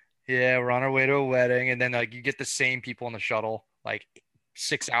 yeah, we're on our way to a wedding, and then like you get the same people in the shuttle like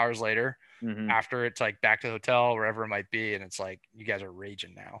 6 hours later. Mm-hmm. After it's like back to the hotel, wherever it might be, and it's like you guys are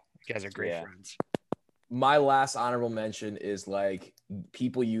raging now. You guys are great friends. My last honorable mention is like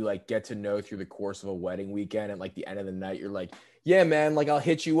people you like get to know through the course of a wedding weekend, and like the end of the night, you're like, yeah, man, like I'll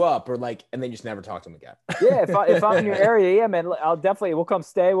hit you up, or like, and then you just never talk to them again. Yeah, if I'm in your area, yeah, man, we'll come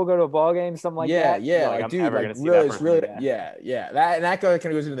stay. We'll go to a ball game, something like that. Yeah, like, dude, like really, yeah. That kind of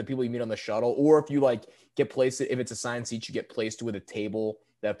goes into the people you meet on the shuttle, or if you like get placed, if it's assigned seats, you get placed with a table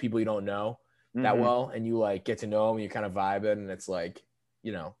that people you don't know that well, and you like get to know them, and you kind of vibing, and it's like,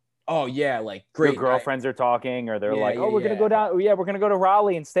 oh yeah, like great. Your girlfriends are talking, or they're like, we're gonna go down. Yeah, we're gonna go to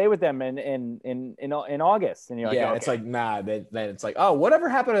Raleigh and stay with them in August. And you're like, okay. It's like nah. Then it's like, oh, whatever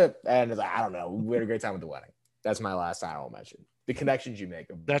happened to? And it's like, I don't know. We had a great time with the wedding. That's my last honorable mention. The connections you make.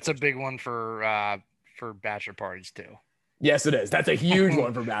 That's a big one for bachelor parties too. Yes, it is. That's a huge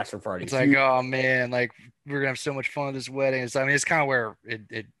one for bachelor parties. It's like, oh man, like we're gonna have so much fun at this wedding. It's kind of where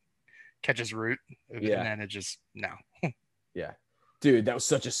it catches root, and then it just no. Yeah. Dude, that was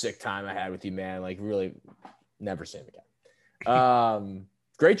such a sick time I had with you, man. Like, really, never seen it again.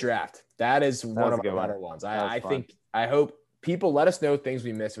 Great draft. That is one of our better ones. I hope people let us know things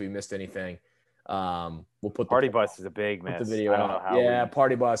we missed. If we missed anything, we'll put party bus is a big mess. The video. I don't know how.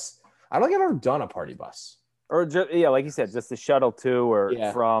 Party bus. I don't think I've ever done a party bus. Or just, like you said, just the shuttle to or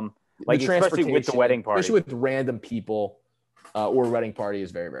from, like especially with the wedding party, especially with random people, or wedding party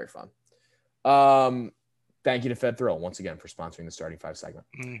is very, very fun. Thank you to Fed Thrill once again for sponsoring the Starting Five segment.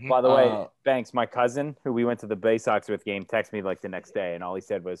 Mm-hmm. By the way, Banks, my cousin, who we went to the Bay Sox with game, texted me like the next day, and all he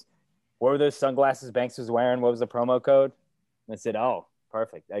said was, "What were those sunglasses Banks was wearing? What was the promo code?" And I said, "Oh,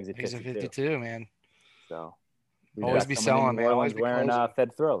 perfect, exit 52, man." So always be selling, man. Always be wearing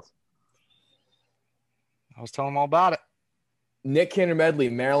Fed Thrills. I was telling him all about it. Nick Cantor Medley,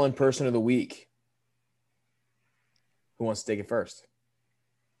 Maryland Person of the Week. Who wants to take it first?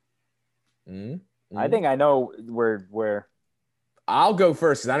 I think I know where. I'll go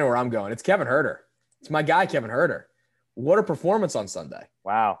first because I know where I'm going. It's Kevin Herter. It's my guy, Kevin Herter. What a performance on Sunday.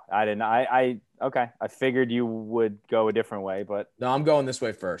 Wow. I didn't. Okay. I figured you would go a different way, but. No, I'm going this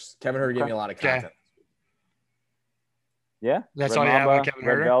way first. Kevin Herter gave me a lot of content. Okay. Yeah. That's all you have on Kevin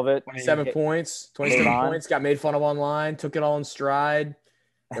Herter? Velvet. 7 points, 27 points. Got made fun of online. Took it all in stride.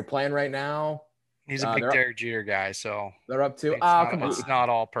 They're playing right now. He's a big Derek Jeter guy, so. They're up to. Come on. It's not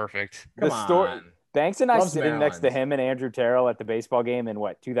all perfect. Come on. Banks and I sitting next to him and Andrew Terrell at the baseball game in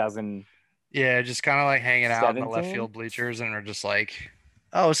 2000. Yeah, just kind of like hanging out in the left field bleachers, and we're just like,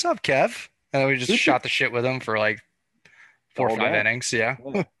 "Oh, what's up, Kev?" And we just shot the shit with him for like 4 or 5 innings. Yeah.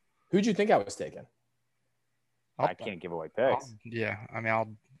 Who'd you think I was taking? I can't give away picks.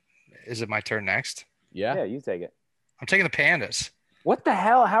 Is it my turn next? Yeah. Yeah, you take it. I'm taking the Pandas. What the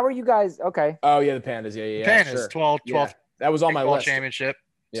hell? How are you guys? Okay. Oh yeah, the Pandas. Yeah. Pandas. Sure. 12. That was on my list. Championship.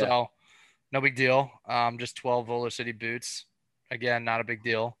 Yeah. So. No big deal. Just 12 Volo City boots. Again, not a big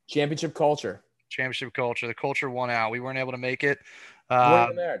deal. Championship culture. The culture won out. We weren't able to make it.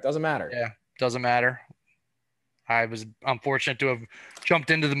 It doesn't matter. Yeah, doesn't matter. I'm fortunate to have jumped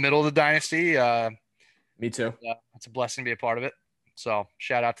into the middle of the dynasty. Me too. Yeah, it's a blessing to be a part of it. So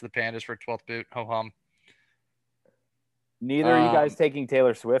shout out to the Pandas for 12th boot. Ho hum. Neither of you guys taking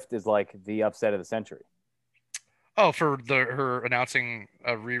Taylor Swift is like the upset of the century. Oh, for her announcing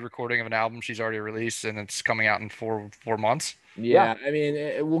a re-recording of an album she's already released, and it's coming out in four months. Yeah. I mean,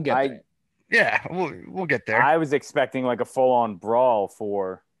 we'll get there. Yeah, we'll get there. I was expecting like a full-on brawl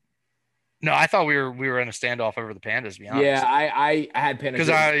for. No, I thought we were in a standoff over the Pandas. To be honest. Yeah, I had Pandas because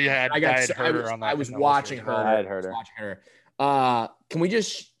I had heard her on that. I was watching her. I had heard her. Can we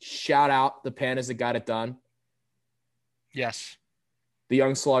just shout out the Pandas that got it done? Yes. The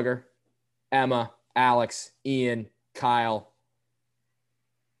young slugger, Emma, Alex, Ian, Kyle,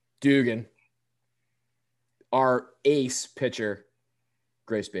 Dugan, our ace pitcher,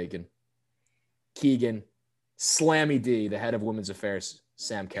 Grace Bacon, Keegan, Slammy D, the head of women's affairs,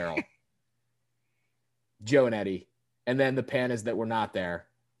 Sam Carroll, Joe and Eddie, and then the Pandas that were not there,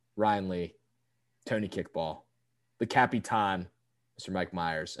 Ryan Lee, Tony Kickball, the Capitan, Mr. Mike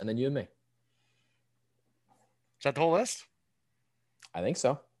Myers, and then you and me. Is that the whole list? I think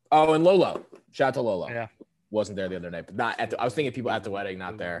so. Oh, and Lolo. Shout out to Lolo. Yeah. Wasn't there the other night, but not at I was thinking people at the wedding,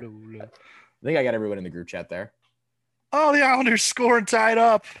 not there. I think I got everyone in the group chat there. Oh, the Islanders scoring tied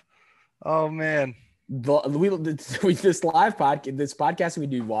up. Oh, man. This live podcast, this podcast we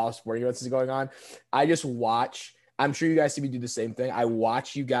do while sporting events is going on, I just watch. I'm sure you guys see me do the same thing. I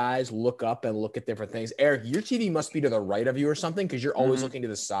watch you guys look up and look at different things. Eric, your TV must be to the right of you or something because you're always looking to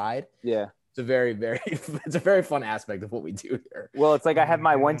the side. Yeah. It's a very fun aspect of what we do here. Well, it's like I have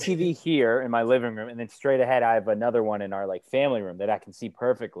my one TV here in my living room, and then straight ahead I have another one in our like family room that I can see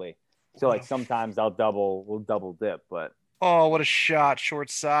perfectly. So like sometimes we'll double dip, but what a shot, short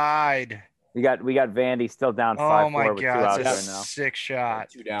side. We got Vandy still down 5-4 with 2 outs right now. Sick shot.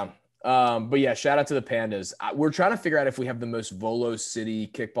 2 down. But yeah, shout out to the Pandas. We're trying to figure out if we have the most Volo City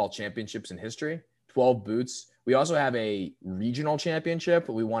kickball championships in history. 12 boots. We also have a regional championship,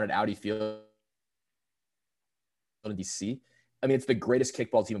 but we wanted Audi Field in DC. I mean, it's the greatest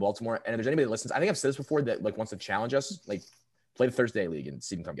kickball team in Baltimore. And if there's anybody that listens, I think I've said this before, that like wants to challenge us, like play the Thursday league and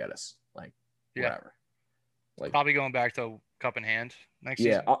see them come get us. Like, whatever. Like probably going back to cup in hand next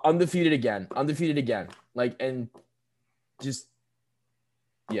season. Yeah, undefeated again. Like, and just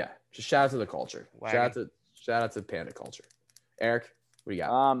shout out to the culture. Wagon. Shout out to Panda culture. Eric, what do you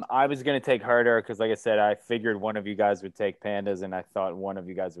got? I was gonna take Herder because, like I said, I figured one of you guys would take Pandas, and I thought one of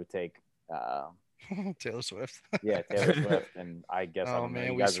you guys would take Taylor Swift. Yeah, Taylor Swift, and I guess I don't know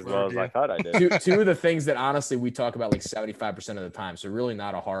you guys as well as I thought I did. Two of the things that honestly we talk about like 75% of the time, so really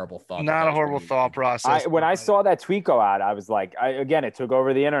not a horrible thought. Not a horrible thought process. When I saw that tweet go out, I was like, it took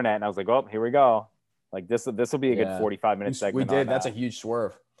over the internet, and I was like, oh, here we go. Like this will be a good 45-minute segment. We did. That's a huge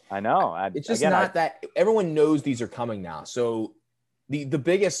swerve. I know. It's just that everyone knows these are coming now. So the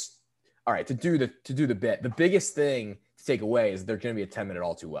biggest, all right, to do the bit, the biggest thing to take away is they're going to be a 10-minute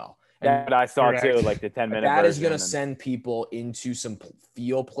all too well. That's what I saw too, Correct. like the 10-minute That is going to version. send people into some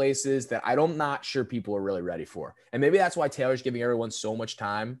feel places that I'm not sure people are really ready for. And maybe that's why Taylor's giving everyone so much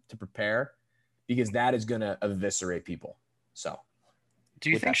time to prepare, because that is going to eviscerate people. So,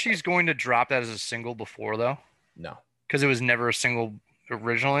 do you think she's going to drop that as a single before, though? no. Because it was never a single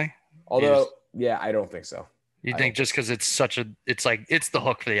originally? Although, yeah, I don't think so. You think just because it's it's the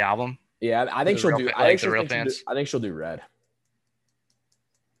hook for the album? Yeah, I think she'll do. I think she'll do Red.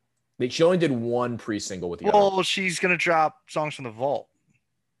 She only did one pre-single with the other. Well, she's gonna drop songs from the vault.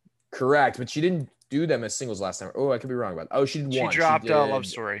 Correct, but she didn't do them as singles last time. Oh, I could be wrong about that. Oh, she did one. She dropped Love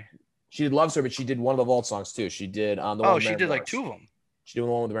Story. She did Love Story, but she did one of the vault songs too. She did the one with she did Morris. like two of them. She did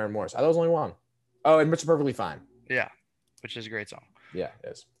one with Maren Morris. I thought it was only one. Oh, and Mr. Perfectly Fine. Yeah, which is a great song. Yeah, it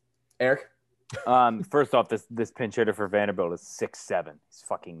is. Eric? First off, this pinch hitter for Vanderbilt is 6'7". He's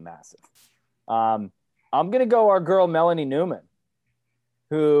fucking massive. I'm gonna go our girl Melanie Newman,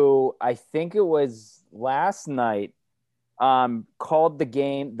 who I think it was last night, called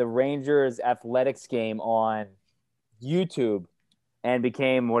the Rangers athletics game on YouTube and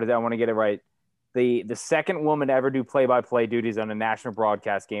became, I want to get it right, the second woman to ever do play-by-play duties on a national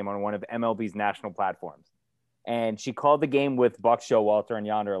broadcast game on one of MLB's national platforms. And she called the game with Buck Showalter and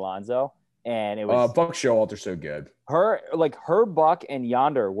Yonder Alonso. And it was Buck Showalter's so good. Her Buck and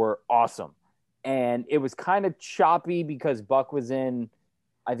Yonder were awesome. And it was kind of choppy because Buck was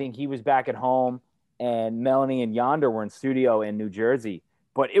I think he was back at home, and Melanie and Yonder were in studio in New Jersey.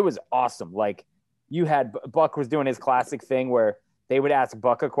 But it was awesome. Like, you had Buck was doing his classic thing where they would ask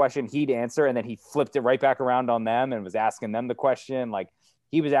Buck a question, he'd answer, and then he flipped it right back around on them and was asking them the question. Like,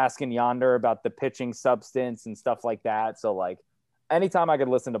 he was asking Yonder about the pitching substance and stuff like that. So, like, anytime I could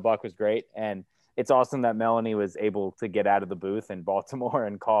listen to Buck was great. And it's awesome that Melanie was able to get out of the booth in Baltimore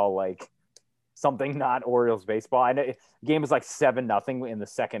and call, like, something not Orioles baseball. I know the game was like 7-0 in the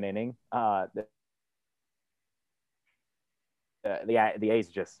second inning. The A's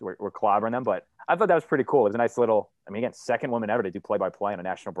just were clobbering them, but I thought that was pretty cool. It was a nice little, again, second woman ever to do play-by-play on a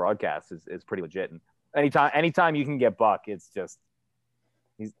national broadcast is pretty legit. And anytime you can get Buck, it's just,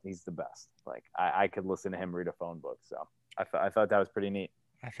 he's the best. Like, I could listen to him read a phone book. So I thought that was pretty neat.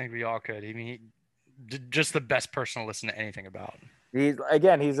 I think we all could. I mean, just the best person to listen to anything about. He's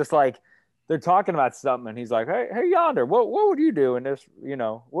just like, they're talking about something, and he's like, hey, Yonder, what would you do in this?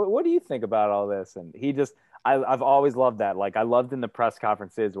 What do you think about all this? And he just, I've always loved that. Like, I loved in the press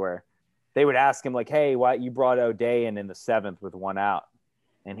conferences where they would ask him, like, hey, why you brought O'Day in the 7th with one out?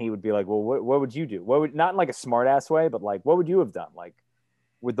 And he would be like, well, what would you do? Not in like a smart ass way, but like, what would you have done? Like,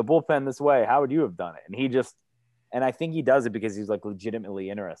 with the bullpen this way, how would you have done it? And I think he does it because he's like legitimately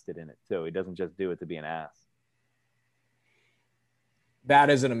interested in it too. He doesn't just do it to be an ass.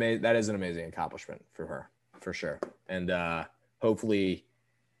 That is an amazing accomplishment for her, for sure. And hopefully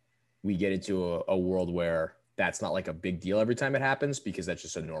we get into a world where that's not like a big deal every time it happens, because that's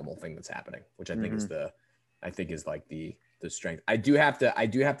just a normal thing that's happening, which I think is like the strength. I do have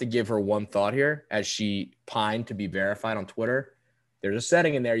to give her one thought here, as she pined to be verified on Twitter. There's a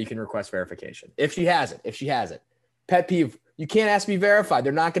setting in there you can request verification if she has it. Pet peeve: you can't ask me verified.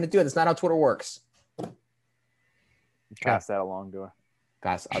 They're not going to do it. That's not how Twitter works. Pass that along to her.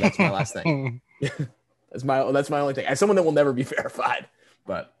 Pass. Oh, that's my last thing. That's my only thing. As someone that will never be verified,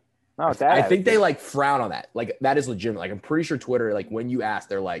 but I think they like frown on that. Like, that is legitimate. Like, I'm pretty sure Twitter, like, when you ask,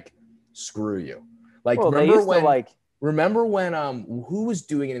 they're like, screw you. Like, well, remember when who was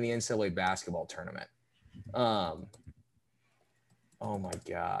doing it in the NCAA basketball tournament? Oh my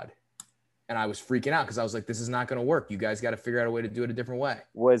God. And I was freaking out because I was like, this is not going to work. You guys got to figure out a way to do it a different way.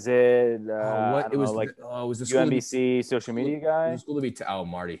 Was it it was the UMBC social media guy? It was school to be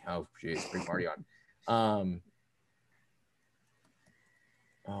Marty. Oh, jeez, bring Marty on.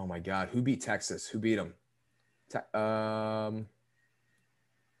 Oh my God, who beat Texas? Who beat them?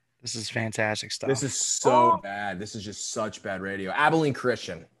 This is fantastic stuff. This is so bad. This is just such bad radio. Abilene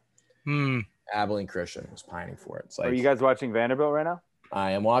Christian. Abilene Christian was pining for it. It's like, are you guys watching Vanderbilt right now?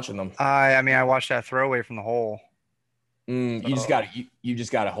 I am watching them. I watched that throwaway from the hole. You just got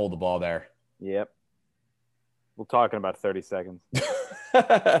to hold the ball there. Yep. We'll talk in about 30 seconds.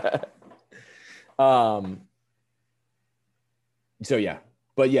 So yeah,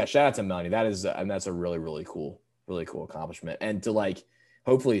 but yeah, shout out to Melanie. That's a really, really cool accomplishment. And to, like,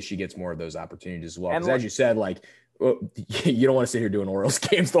 hopefully she gets more of those opportunities as well. Because as you said, like, you don't want to sit here doing Orioles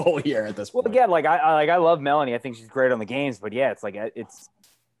games the whole year at this point. Well, again, I love Melanie. I think she's great on the games, but yeah, it's like,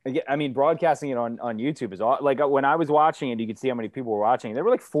 broadcasting it on YouTube is all, like, when I was watching it, you could see how many people were watching. There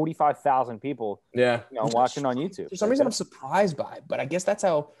were like 45,000 people. Yeah, watching on YouTube. For some reason, I'm surprised by it, but I guess that's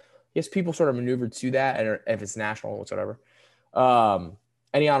how people sort of maneuver to that, and if it's national, whatever.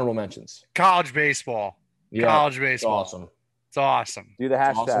 Any honorable mentions? College baseball. Yeah, College it's baseball. awesome. It's awesome. Do the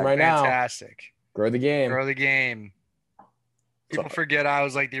It's hashtag. awesome right now. Fantastic. Grow the game. Grow the game. People forget I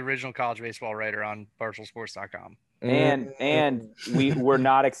was like the original college baseball writer on BarstoolSports.com. And we're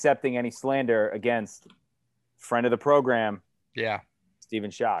not accepting any slander against friend of the program. Yeah.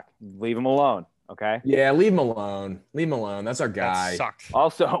 Stephen Schock. Leave him alone. Okay. Yeah, leave him alone. Leave him alone. That's our guy. That sucked.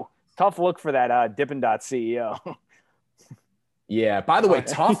 Also, tough look for that Dippin' Dot CEO. Yeah. By the way,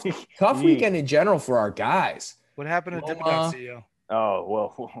 tough weekend in general for our guys. What happened to Dippin' Dot CEO? Oh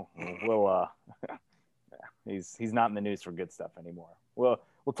we'll he's not in the news for good stuff anymore. We'll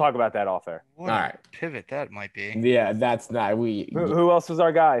talk about that off air. What All a right. pivot that might be. Yeah, that's not Who else was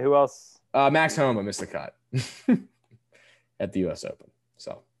our guy? Who else? Max Homa missed the cut at the U.S. Open.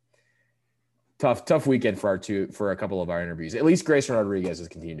 So tough weekend for a couple of our interviews. At least Grayson Rodriguez has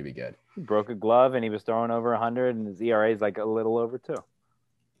continued to be good. He broke a glove and he was throwing over 100, and his ERA is like a little over 2.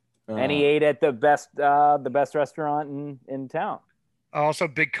 And he ate at the best restaurant in town. Also,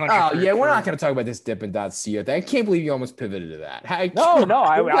 big country. Oh yeah, we're not going to talk about this Dippin' Dot CEO thing. I can't believe you almost pivoted to that. No,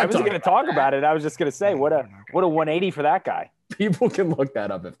 I wasn't going to talk about it. I was just going to say what a 180 for that guy. People can look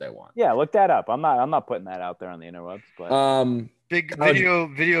that up if they want. Yeah, look that up. I'm not putting that out there on the interwebs. But big video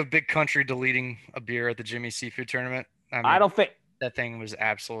of Big Country deleting a beer at the Jimmy Seafood tournament. I mean, I don't think that thing was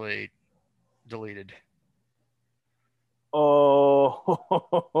absolutely deleted. Oh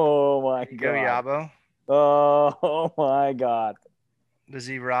my God. Go Yabo. Oh my God. Does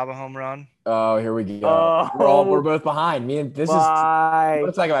he rob a home run? Oh, here we go. We're both behind. Let's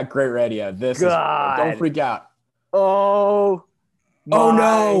talk about great radio. Don't freak out. Oh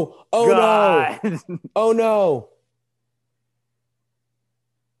no. Oh God. no. Oh no.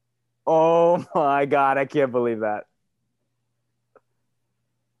 Oh my God. I can't believe that.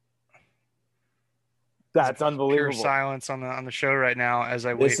 That's unbelievable. Pure silence on the show right now as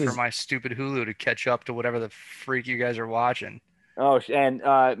I wait for my stupid Hulu to catch up to whatever the freak you guys are watching. Oh, and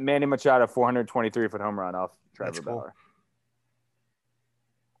Manny Machado, 423-foot home run off Trevor Bauer.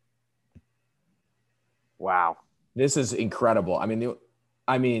 Wow. This is incredible. I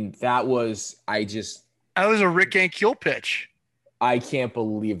mean, that was a Rick Ankiel pitch. I can't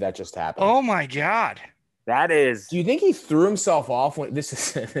believe that just happened. Oh my God. That is. Do you think he threw himself off when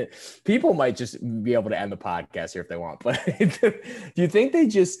this is? People might just be able to end the podcast here if they want. But do you think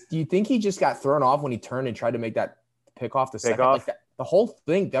he just got thrown off when he turned and tried to make that pick off the second? Like the whole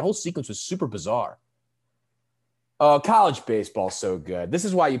thing, that whole sequence was super bizarre. College baseball's so good. This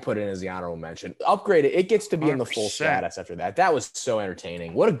is why you put it in as the honorable mention. Upgrade it. It gets to be 100%. In the full status after that. That was so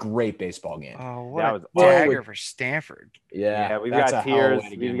entertaining. What a great baseball game. Oh, what a dagger for Stanford. Yeah, we've got tears.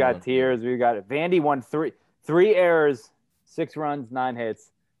 We've got Vandy won three errors, 6 runs, 9 hits.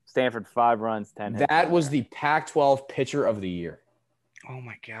 Stanford 5 runs, 10 hits. That was the Pac-12 pitcher of the year. Oh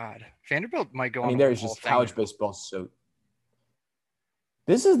my God. Vanderbilt might go on. I mean, there's just college baseball. So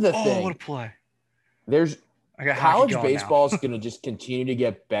this is the thing. Oh, what a play. College baseball is going to just continue to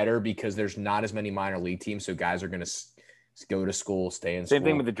get better because there's not as many minor league teams. So guys are going to go to school, stay in school. Same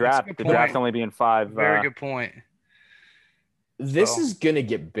thing with the draft. The draft only being 5. Very good point. This is going to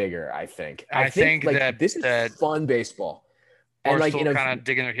get bigger, I think. I think that this is fun baseball. And like, kind of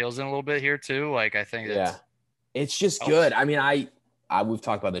digging their heels in a little bit here too. Like, I think it's just good. I mean, we've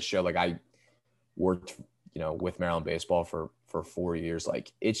talked about this show. Like, I worked, with Maryland baseball for 4 years.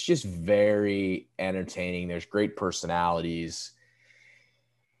 Like, it's just very entertaining. There's great personalities.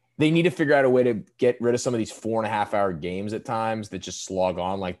 They need to figure out a way to get rid of some of these 4.5-hour games at times that just slog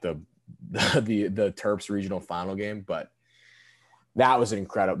on, like the Terps regional final game. But that was an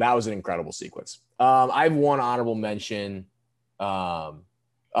incredible sequence. I have one honorable mention. The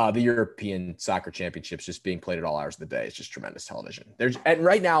European Soccer Championships just being played at all hours of the day. It's just tremendous television. And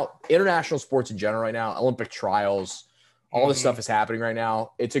right now, international sports in general right now, Olympic trials, all this stuff is happening right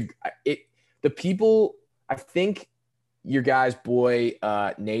now. The people, I think your guy's boy,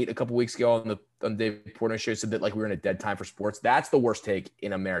 Nate, a couple weeks ago on the Dave Portnoy show said that like we were in a dead time for sports. That's the worst take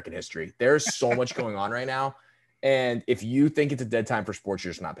in American history. There's so much going on right now. And if you think it's a dead time for sports,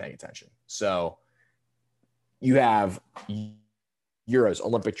 you're just not paying attention. So you have Euros,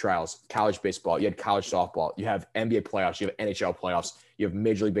 Olympic trials, college baseball, you had college softball, you have NBA playoffs, you have NHL playoffs, you have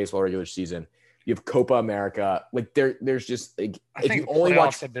Major League Baseball regular season, you have Copa America. Like there's just like, I think the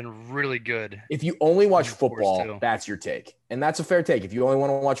playoffs have been really good. If you only watch football, that's your take. And that's a fair take. If you only want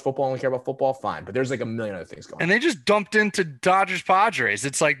to watch football and only care about football, fine. But there's like a million other things going on. And they just dumped into Dodgers Padres.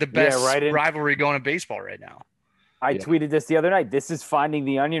 It's like the best rivalry going in baseball right now. I tweeted this the other night. This is finding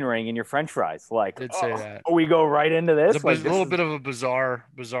the onion ring in your French fries. Like, say that. We go right into this. It's a little bit of a bizarre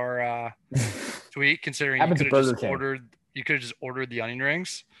tweet, considering you could have just ordered You could have just ordered the onion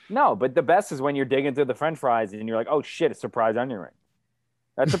rings. No, but the best is when you're digging through the French fries and you're like, "Oh shit, a surprise onion ring."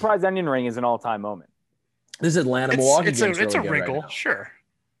 That surprise onion ring is an all-time moment. This Atlanta Milwaukee It's game's a really good wrinkle, right now. sure.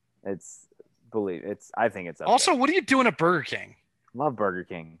 I think it's up Also, there. what are you doing at Burger King? Love Burger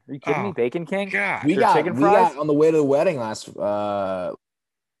King. Are you kidding me? Oh, Bacon King? God. We Their got chicken fries? on the way to the wedding last Monday.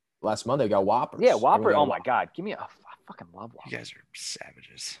 We got Whoppers. Yeah, Whopper. Everyone got Oh a my Whopper. God, give me I fucking love Whopper. You guys are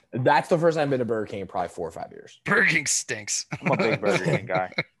savages. That's the first time I've been to Burger King in probably 4 or 5 years. Burger King stinks. I'm a big Burger King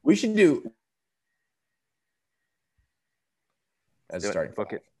guy. We should do as a Do it. starting.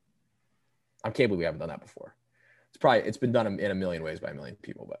 Book it. I can't believe we haven't done that before. It's been done in a million ways by a million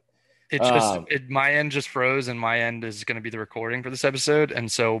people, but My end just froze, and my end is going to be the recording for this episode, and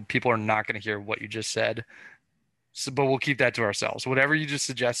so people are not going to hear what you just said. So, but we'll keep that to ourselves. Whatever you just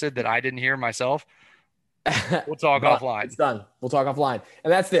suggested that I didn't hear myself, we'll talk offline. It's done. We'll talk offline,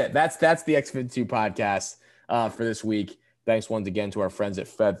 and that's it. That's the X52 podcast for this week. Thanks once again to our friends at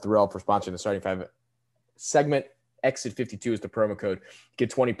Fed Thrill for sponsoring the Starting Five segment. Exit 52 is the promo code.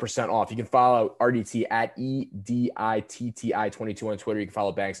 Get 20% off. You can follow RDT at EDITTI22 on Twitter. You can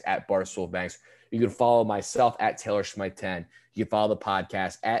follow Banks at Barstool Banks. You can follow myself at Taylor Schmite 10. You can follow the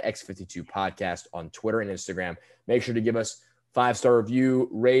podcast at X52 Podcast on Twitter and Instagram. Make sure to give us 5-star review,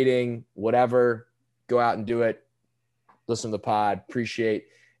 rating, whatever. Go out and do it. Listen to the pod. Appreciate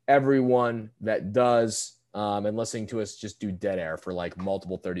everyone that does. And listening to us just do dead air for like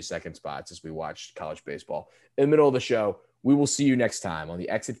multiple 30-second spots as we watch college baseball. In the middle of the show, we will see you next time on the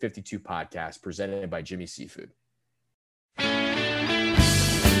Exit 52 podcast presented by Jimmy Seafood.